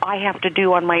 I have to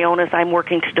do on my own as I'm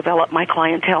working to develop my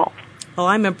clientele. Well,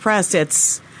 I'm impressed.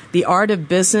 It's the art of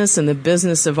business and the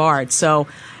business of art. So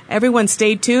everyone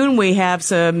stay tuned. We have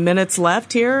some minutes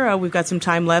left here. We've got some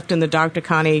time left in the Dr.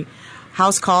 Connie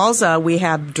House Calls. We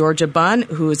have Georgia Bunn,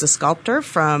 who is a sculptor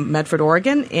from Medford,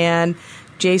 Oregon, and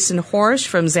Jason Horsch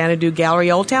from Xanadu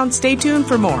Gallery, Old Town. Stay tuned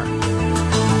for more.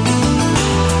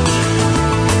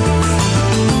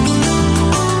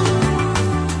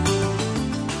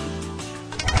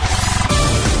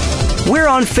 We're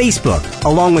on Facebook,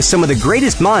 along with some of the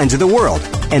greatest minds of the world,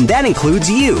 and that includes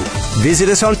you. Visit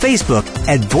us on Facebook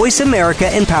at Voice America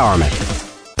Empowerment.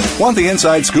 Want the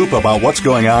inside scoop about what's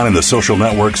going on in the social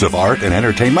networks of art and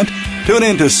entertainment? Tune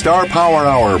in to Star Power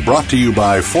Hour, brought to you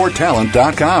by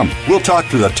ForTalent.com. We'll talk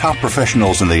to the top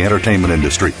professionals in the entertainment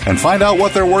industry and find out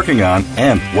what they're working on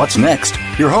and what's next.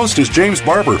 Your host is James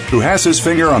Barber, who has his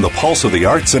finger on the pulse of the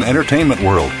arts and entertainment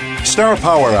world. Star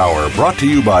Power Hour, brought to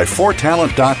you by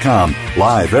ForTalent.com,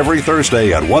 live every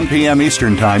Thursday at 1 p.m.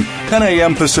 Eastern Time, 10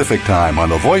 a.m. Pacific Time on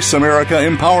the Voice America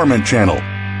Empowerment Channel.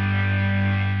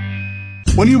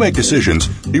 When you make decisions,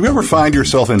 do you ever find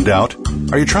yourself in doubt?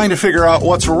 Are you trying to figure out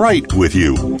what's right with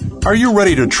you? Are you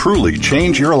ready to truly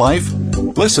change your life?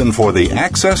 Listen for the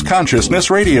Access Consciousness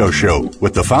radio show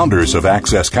with the founders of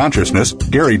Access Consciousness,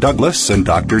 Gary Douglas and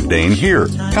Dr. Dane Heer.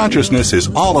 Consciousness is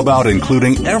all about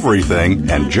including everything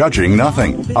and judging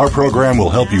nothing. Our program will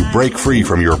help you break free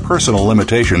from your personal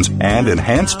limitations and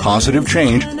enhance positive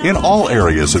change in all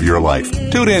areas of your life.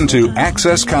 Tune in to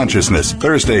Access Consciousness,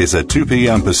 Thursdays at 2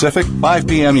 p.m. Pacific, 5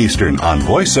 p.m. Eastern on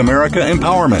Voice America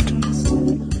Empowerment.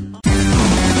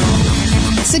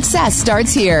 Success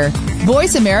starts here.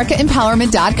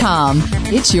 VoiceAmericaEmpowerment.com.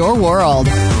 It's your world.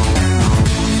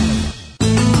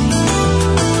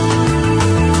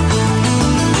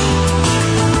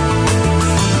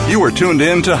 You are tuned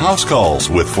in to House Calls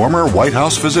with former White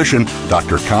House physician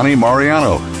Dr. Connie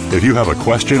Mariano. If you have a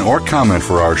question or comment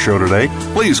for our show today,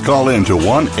 please call in to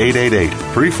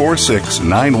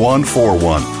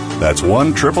 1-888-346-9141. That's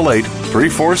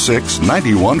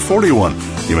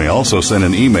 1-888-346-9141. You may also send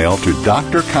an email to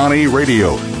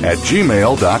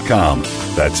drconnieradio@gmail.com.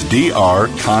 That's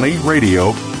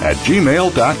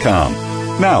drconnieradio@gmail.com.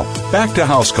 Now, back to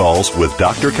House Calls with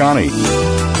Dr. Connie.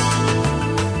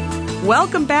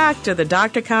 Welcome back to the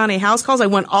Dr. Connie House Calls. I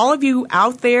want all of you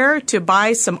out there to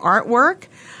buy some artwork.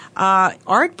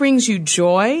 Art brings you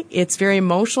joy. It's very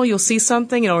emotional. You'll see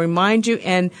something, it'll remind you.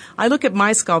 And I look at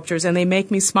my sculptures and they make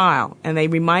me smile. And they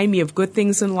remind me of good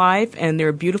things in life and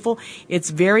they're beautiful. It's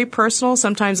very personal.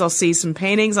 Sometimes I'll see some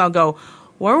paintings. I'll go,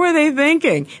 what were they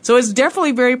thinking? So it's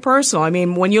definitely very personal. I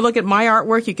mean, when you look at my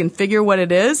artwork, you can figure what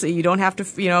it is. You don't have to,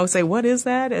 say, what is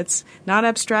that? It's not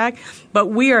abstract. But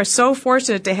we are so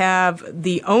fortunate to have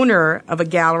the owner of a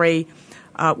gallery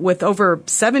with over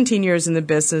 17 years in the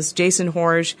business, Jason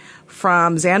Horsch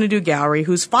from Xanadu Gallery,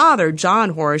 whose father,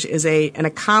 John Horsch, is an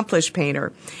accomplished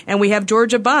painter. And we have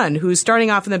Georgia Bunn, who's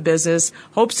starting off in the business,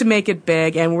 hopes to make it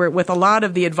big, and with a lot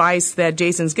of the advice that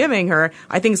Jason's giving her,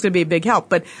 I think it's going to be a big help.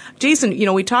 But Jason,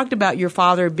 we talked about your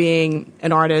father being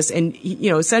an artist and,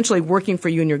 essentially working for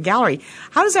you in your gallery.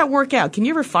 How does that work out? Can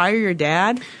you ever fire your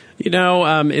dad?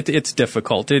 It's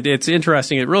difficult. It's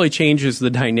interesting. It really changes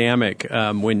the dynamic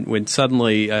when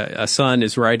suddenly a son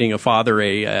is writing a father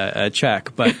a check.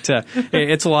 But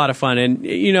it's a lot of fun. And,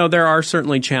 there are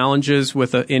certainly challenges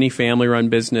with any family-run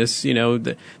business.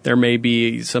 There may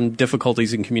be some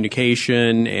difficulties in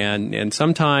communication. And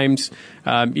sometimes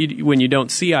when you don't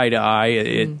see eye to eye,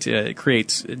 it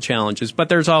creates challenges. But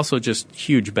there's also just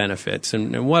huge benefits.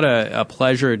 And what a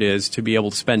pleasure it is to be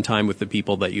able to spend time with the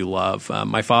people that you love.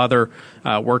 My father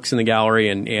works in the gallery,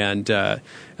 and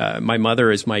my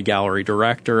mother is my gallery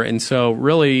director. And so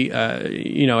really,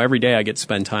 every day I get to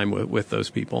spend time with those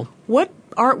people. What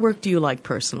artwork do you like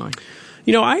personally?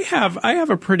 I have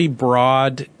a pretty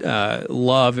broad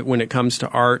love when it comes to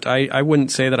art. I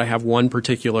wouldn't say that I have one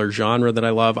particular genre that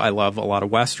I love. I love a lot of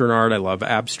Western art. I love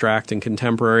abstract and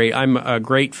contemporary. I'm a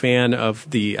great fan of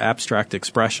the abstract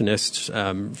expressionists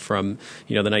from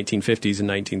the 1950s and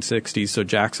 1960s. So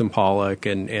Jackson Pollock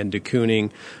and de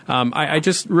Kooning. I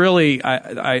just really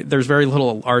there's very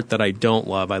little art that I don't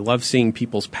love. I love seeing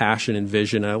people's passion and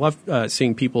vision. I love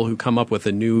seeing people who come up with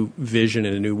a new vision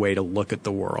and a new way to look at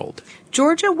the world.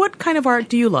 Georgia, what kind of art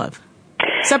do you love?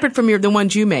 Separate from the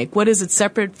ones you make. What is it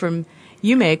separate from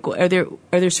you make? Are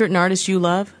there certain artists you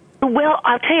love? Well,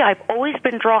 I'll tell you, I've always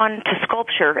been drawn to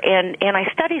sculpture, and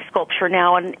I study sculpture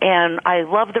now, and I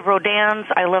love the Rodins,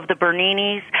 I love the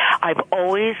Berninis. I've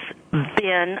always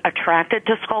been attracted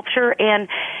to sculpture, and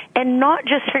not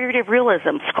just figurative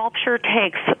realism. Sculpture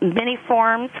takes many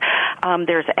forms.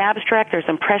 There's abstract, there's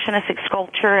impressionistic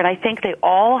sculpture, and I think they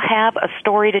all have a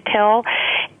story to tell.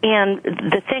 And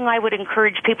the thing I would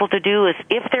encourage people to do is,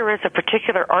 if there is a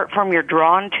particular art form you're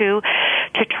drawn to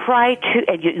try to,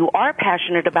 and you are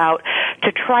passionate about,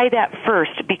 to try that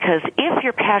first, because if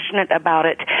you're passionate about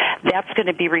it, that's going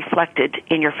to be reflected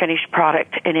in your finished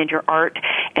product and in your art,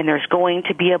 and there's going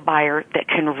to be a buyer that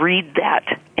can read that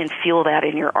and feel that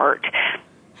in your art.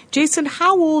 Jason,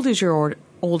 how old is your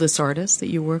oldest artist that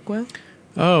you work with?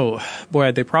 Oh,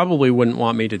 boy, they probably wouldn't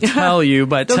want me to tell you,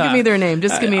 but... Don't give me their name.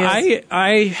 Just give me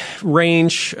I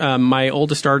range, my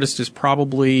oldest artist is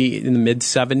probably in the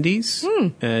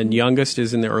mid-70s, and youngest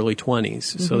is in the early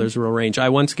 20s, so there's a real range. I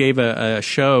once gave a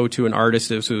show to an artist.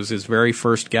 This was his very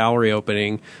first gallery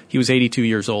opening. He was 82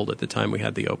 years old at the time we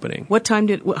had the opening.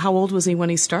 How old was he when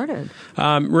he started?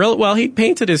 Well, he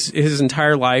painted his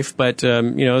entire life, but,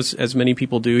 as many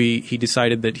people do, he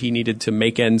decided that he needed to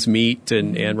make ends meet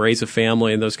and raise a family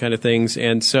and those kind of things.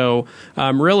 And so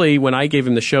really, when I gave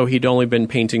him the show, he'd only been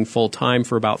painting full-time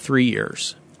for about 3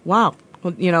 years. Wow.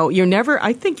 Well,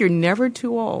 I think you're never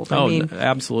too old.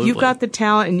 Absolutely. You've got the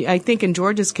talent, and I think in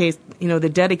George's case, the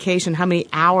dedication, how many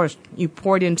hours you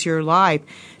poured into your life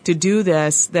to do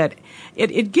this, that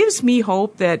it gives me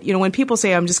hope that, when people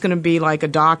say I'm just going to be like a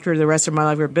doctor the rest of my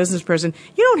life or a business person,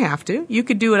 you don't have to. You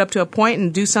could do it up to a point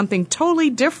and do something totally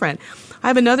different. I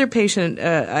have another patient,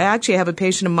 I actually have a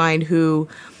patient of mine who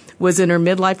was in her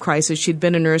midlife crisis. She'd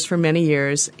been a nurse for many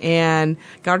years and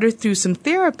got her through some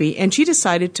therapy, and she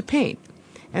decided to paint.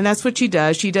 And that's what she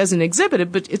does. She doesn't exhibit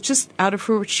it, but it's just out of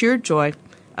her sheer joy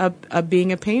of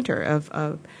being a painter.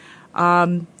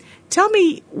 Tell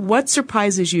me what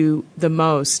surprises you the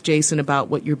most, Jason, about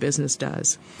what your business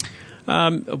does.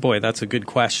 Boy, that's a good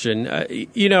question.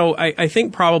 I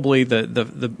think probably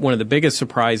the one of the biggest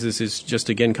surprises is just,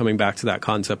 again, coming back to that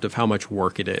concept of how much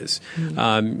work it is.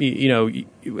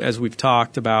 Mm-hmm. As we've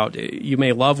talked about, you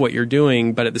may love what you're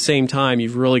doing, but at the same time,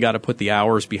 you've really got to put the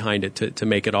hours behind it to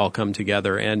make it all come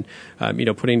together. And,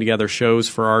 putting together shows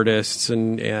for artists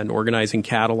and organizing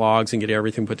catalogs and getting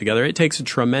everything put together, it takes a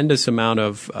tremendous amount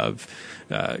of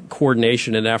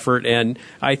coordination and effort. And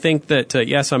I think that,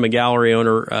 yes, I'm a gallery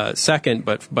owner second,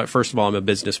 but first of all, I'm a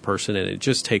business person, and it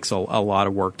just takes a lot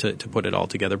of work to put it all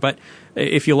together. But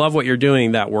if you love what you're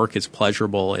doing, that work is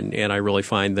pleasurable. And I really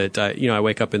find that, I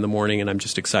wake up in the morning and I'm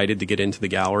just excited to get into the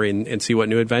gallery and see what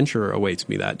new adventure awaits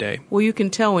me that day. Well, you can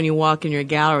tell when you walk in your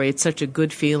gallery, it's such a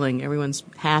good feeling. Everyone's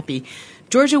happy.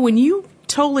 Georgia, when you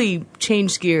totally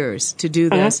changed gears to do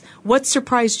this, what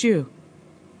surprised you?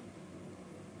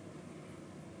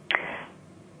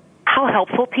 How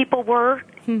helpful people were.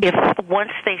 If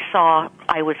once they saw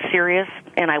I was serious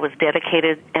and I was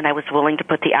dedicated and I was willing to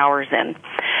put the hours in.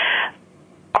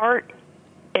 Art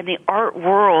in the art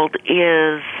world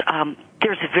is,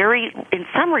 there's in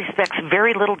some respects,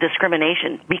 very little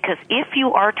discrimination, because if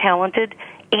you are talented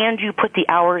and you put the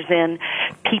hours in,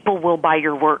 people will buy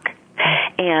your work.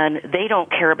 And they don't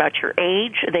care about your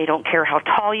age. They don't care how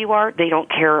tall you are. They don't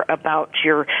care about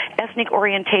your ethnic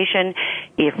orientation.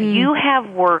 If you have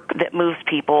work that moves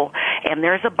people and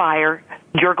there's a buyer,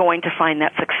 you're going to find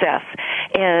that success.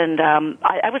 And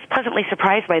I was pleasantly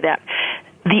surprised by that.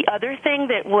 The other thing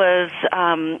that was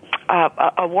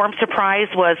a warm surprise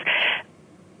was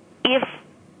if,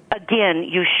 again,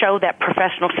 you show that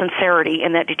professional sincerity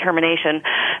and that determination,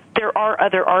 there are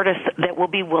other artists that will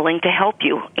be willing to help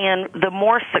you. And the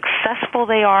more successful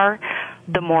they are,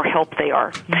 the more help they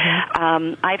are.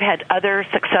 Mm-hmm. I've had other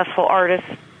successful artists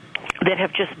that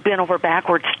have just bent over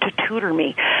backwards to tutor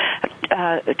me,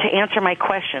 to answer my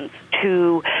questions,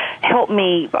 to help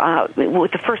me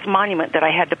with the first monument that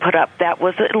I had to put up. That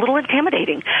was a little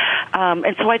intimidating.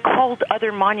 And so I called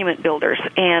other monument builders,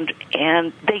 and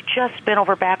they just bent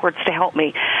over backwards to help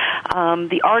me.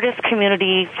 The artist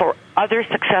community for other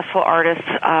successful artists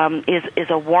is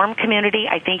a warm community.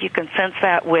 I think you can sense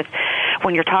that when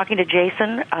you're talking to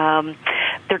Jason.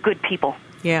 They're good people.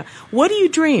 Yeah. What do you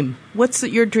dream? What's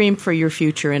your dream for your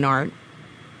future in art?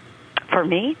 For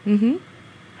me? Mm-hmm.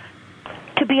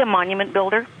 To be a monument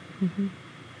builder. Mm-hmm.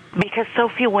 Because so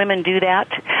few women do that.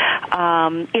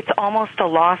 It's almost a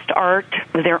lost art.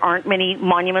 There aren't many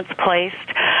monuments placed.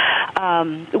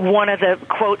 One of the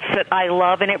quotes that I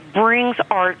love, and it brings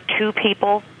art to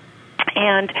people,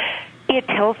 and it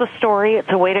tells a story.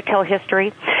 It's a way to tell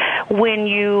history. When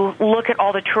you look at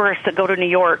all the tourists that go to New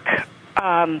York,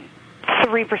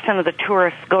 3% of the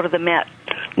tourists go to the Met.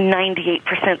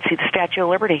 98% see the Statue of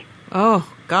Liberty.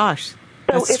 Oh, gosh.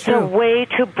 So it's true. A way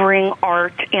to bring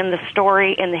art and the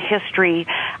story and the history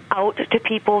out to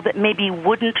people that maybe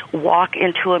wouldn't walk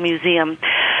into a museum.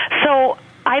 So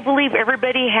I believe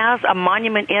everybody has a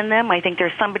monument in them. I think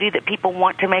there's somebody that people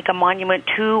want to make a monument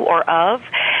to or of.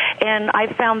 And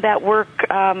I found that work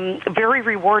very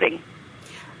rewarding.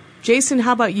 Jason,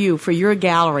 how about you? For your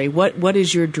gallery, what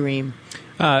is your dream?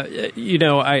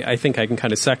 I think I can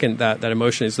kind of second that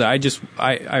emotion. Is that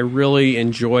I really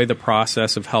enjoy the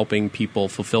process of helping people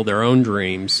fulfill their own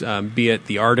dreams, be it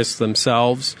the artists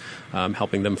themselves,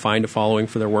 helping them find a following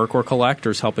for their work, or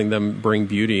collectors helping them bring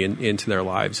beauty into their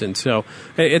lives. And so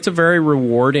it's a very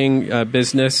rewarding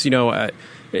business.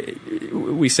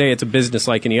 We say it's a business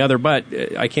like any other, but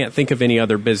I can't think of any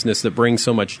other business that brings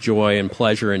so much joy and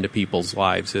pleasure into people's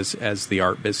lives as the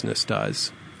art business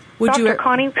does. Dr.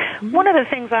 Connie, one of the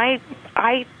things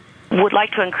I would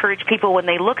like to encourage people when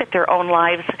they look at their own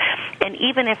lives, and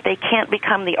even if they can't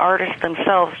become the artists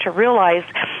themselves, to realize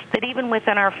that even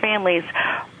within our families,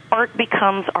 art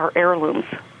becomes our heirlooms.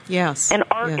 Yes. And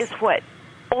art is what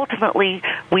ultimately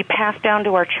we pass down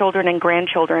to our children and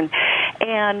grandchildren.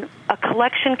 And a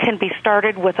collection can be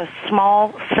started with a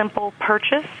small, simple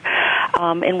purchase,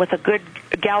 and with a good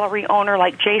gallery owner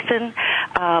like Jason,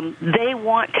 They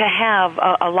want to have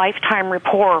a lifetime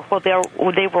rapport where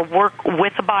they will work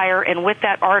with the buyer and with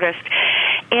that artist.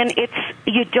 And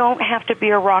you don't have to be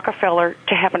a Rockefeller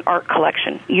to have an art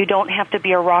collection. You don't have to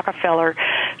be a Rockefeller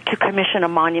to commission a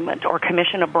monument or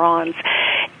commission a bronze.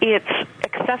 It's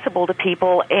accessible to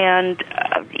people, and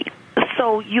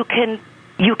so you can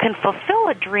fulfill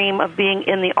a dream of being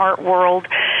in the art world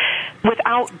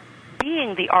without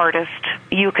being the artist.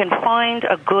 You can find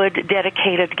a good,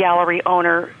 dedicated gallery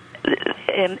owner,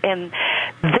 and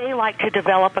they like to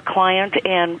develop a client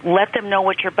and let them know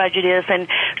what your budget is and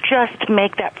just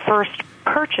make that first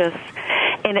purchase,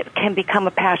 and it can become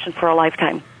a passion for a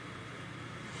lifetime.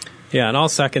 Yeah, and I'll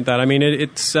second that. I mean,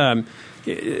 it's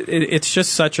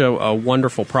just such a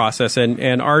wonderful process,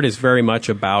 and art is very much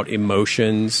about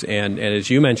emotions. And as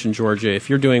you mentioned, Georgia, if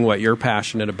you're doing what you're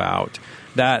passionate about,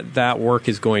 that work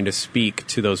is going to speak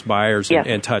to those buyers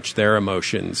and touch their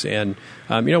emotions. And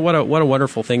what a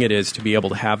wonderful thing it is to be able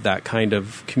to have that kind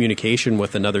of communication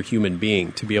with another human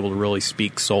being, to be able to really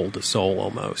speak soul to soul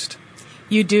almost.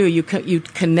 You do. You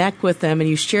connect with them and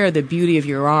you share the beauty of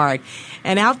your art.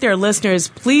 And out there, listeners,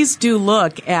 please do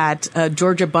look at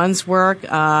Georgia Bunn's work.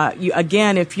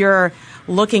 Again, if you're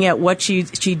looking at what she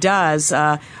does,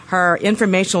 her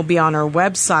information will be on her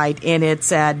website, and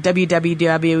it's at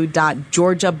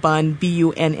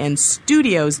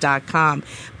www.georgiabunnstudios.com.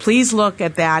 Please look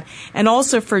at that. And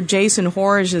also for Jason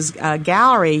Horridge's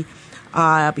gallery,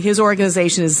 his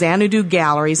organization is Xanadu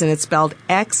Galleries, and it's spelled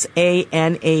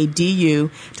Xanadu.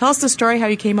 Tell us the story how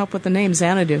you came up with the name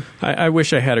Xanadu. I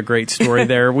wish I had a great story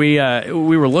there. We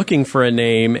were looking for a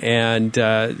name, and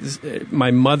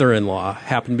my mother-in-law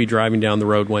happened to be driving down the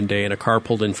road one day, and a car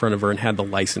pulled in front of her and had the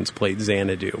license plate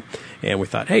Xanadu. And we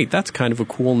thought, hey, that's kind of a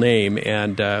cool name,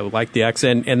 and like the X.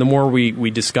 And the more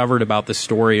we discovered about the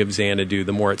story of Xanadu,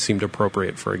 the more it seemed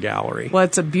appropriate for a gallery. Well,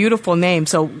 it's a beautiful name.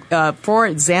 So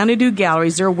for Xanadu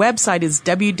Galleries, their website is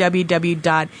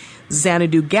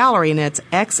www.Xanadu Gallery, and it's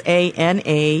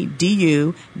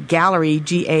Xanadu Gallery,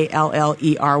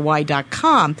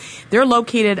 GALLERY.com. They're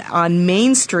located on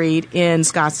Main Street in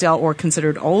Scottsdale, or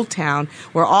considered Old Town,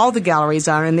 where all the galleries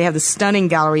are, and they have the stunning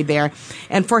gallery there.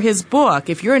 And for his book,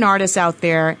 if you're an artist out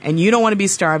there and you don't want to be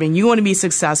starving, you want to be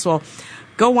successful,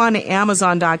 go on to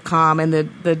Amazon.com, and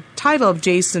the title of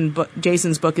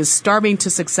Jason's book is Starving to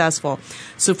Successful.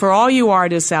 So for all you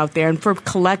artists out there, and for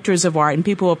collectors of art and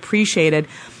people who appreciate it,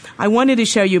 I wanted to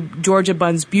show you Georgia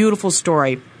Bunn's beautiful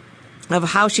story of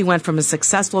how she went from a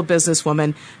successful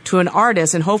businesswoman to an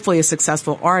artist, and hopefully a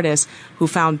successful artist who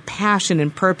found passion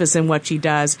and purpose in what she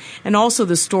does. And also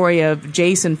the story of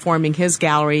Jason forming his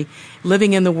gallery,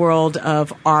 living in the world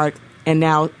of art, and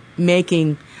now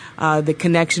making the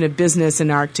connection of business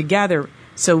and art together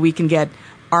so we can get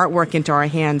artwork into our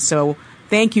hands. So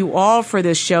thank you all for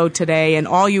this show today, and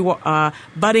all you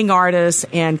budding artists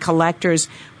and collectors,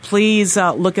 please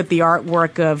look at the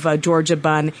artwork of Georgia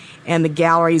Bunn and the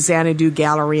gallery, Xanadu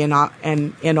Gallery in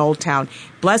Old Town.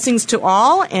 Blessings to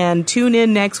all, and tune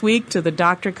in next week to the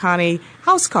Dr. Connie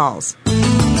House Calls.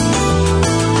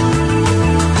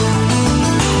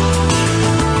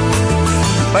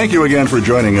 Thank you again for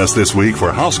joining us this week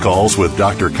for House Calls with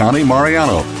Dr. Connie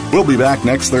Mariano. We'll be back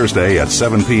next Thursday at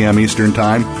 7 p.m. Eastern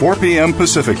Time, 4 p.m.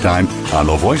 Pacific Time on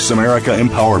the Voice America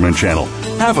Empowerment Channel.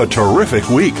 Have a terrific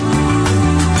week.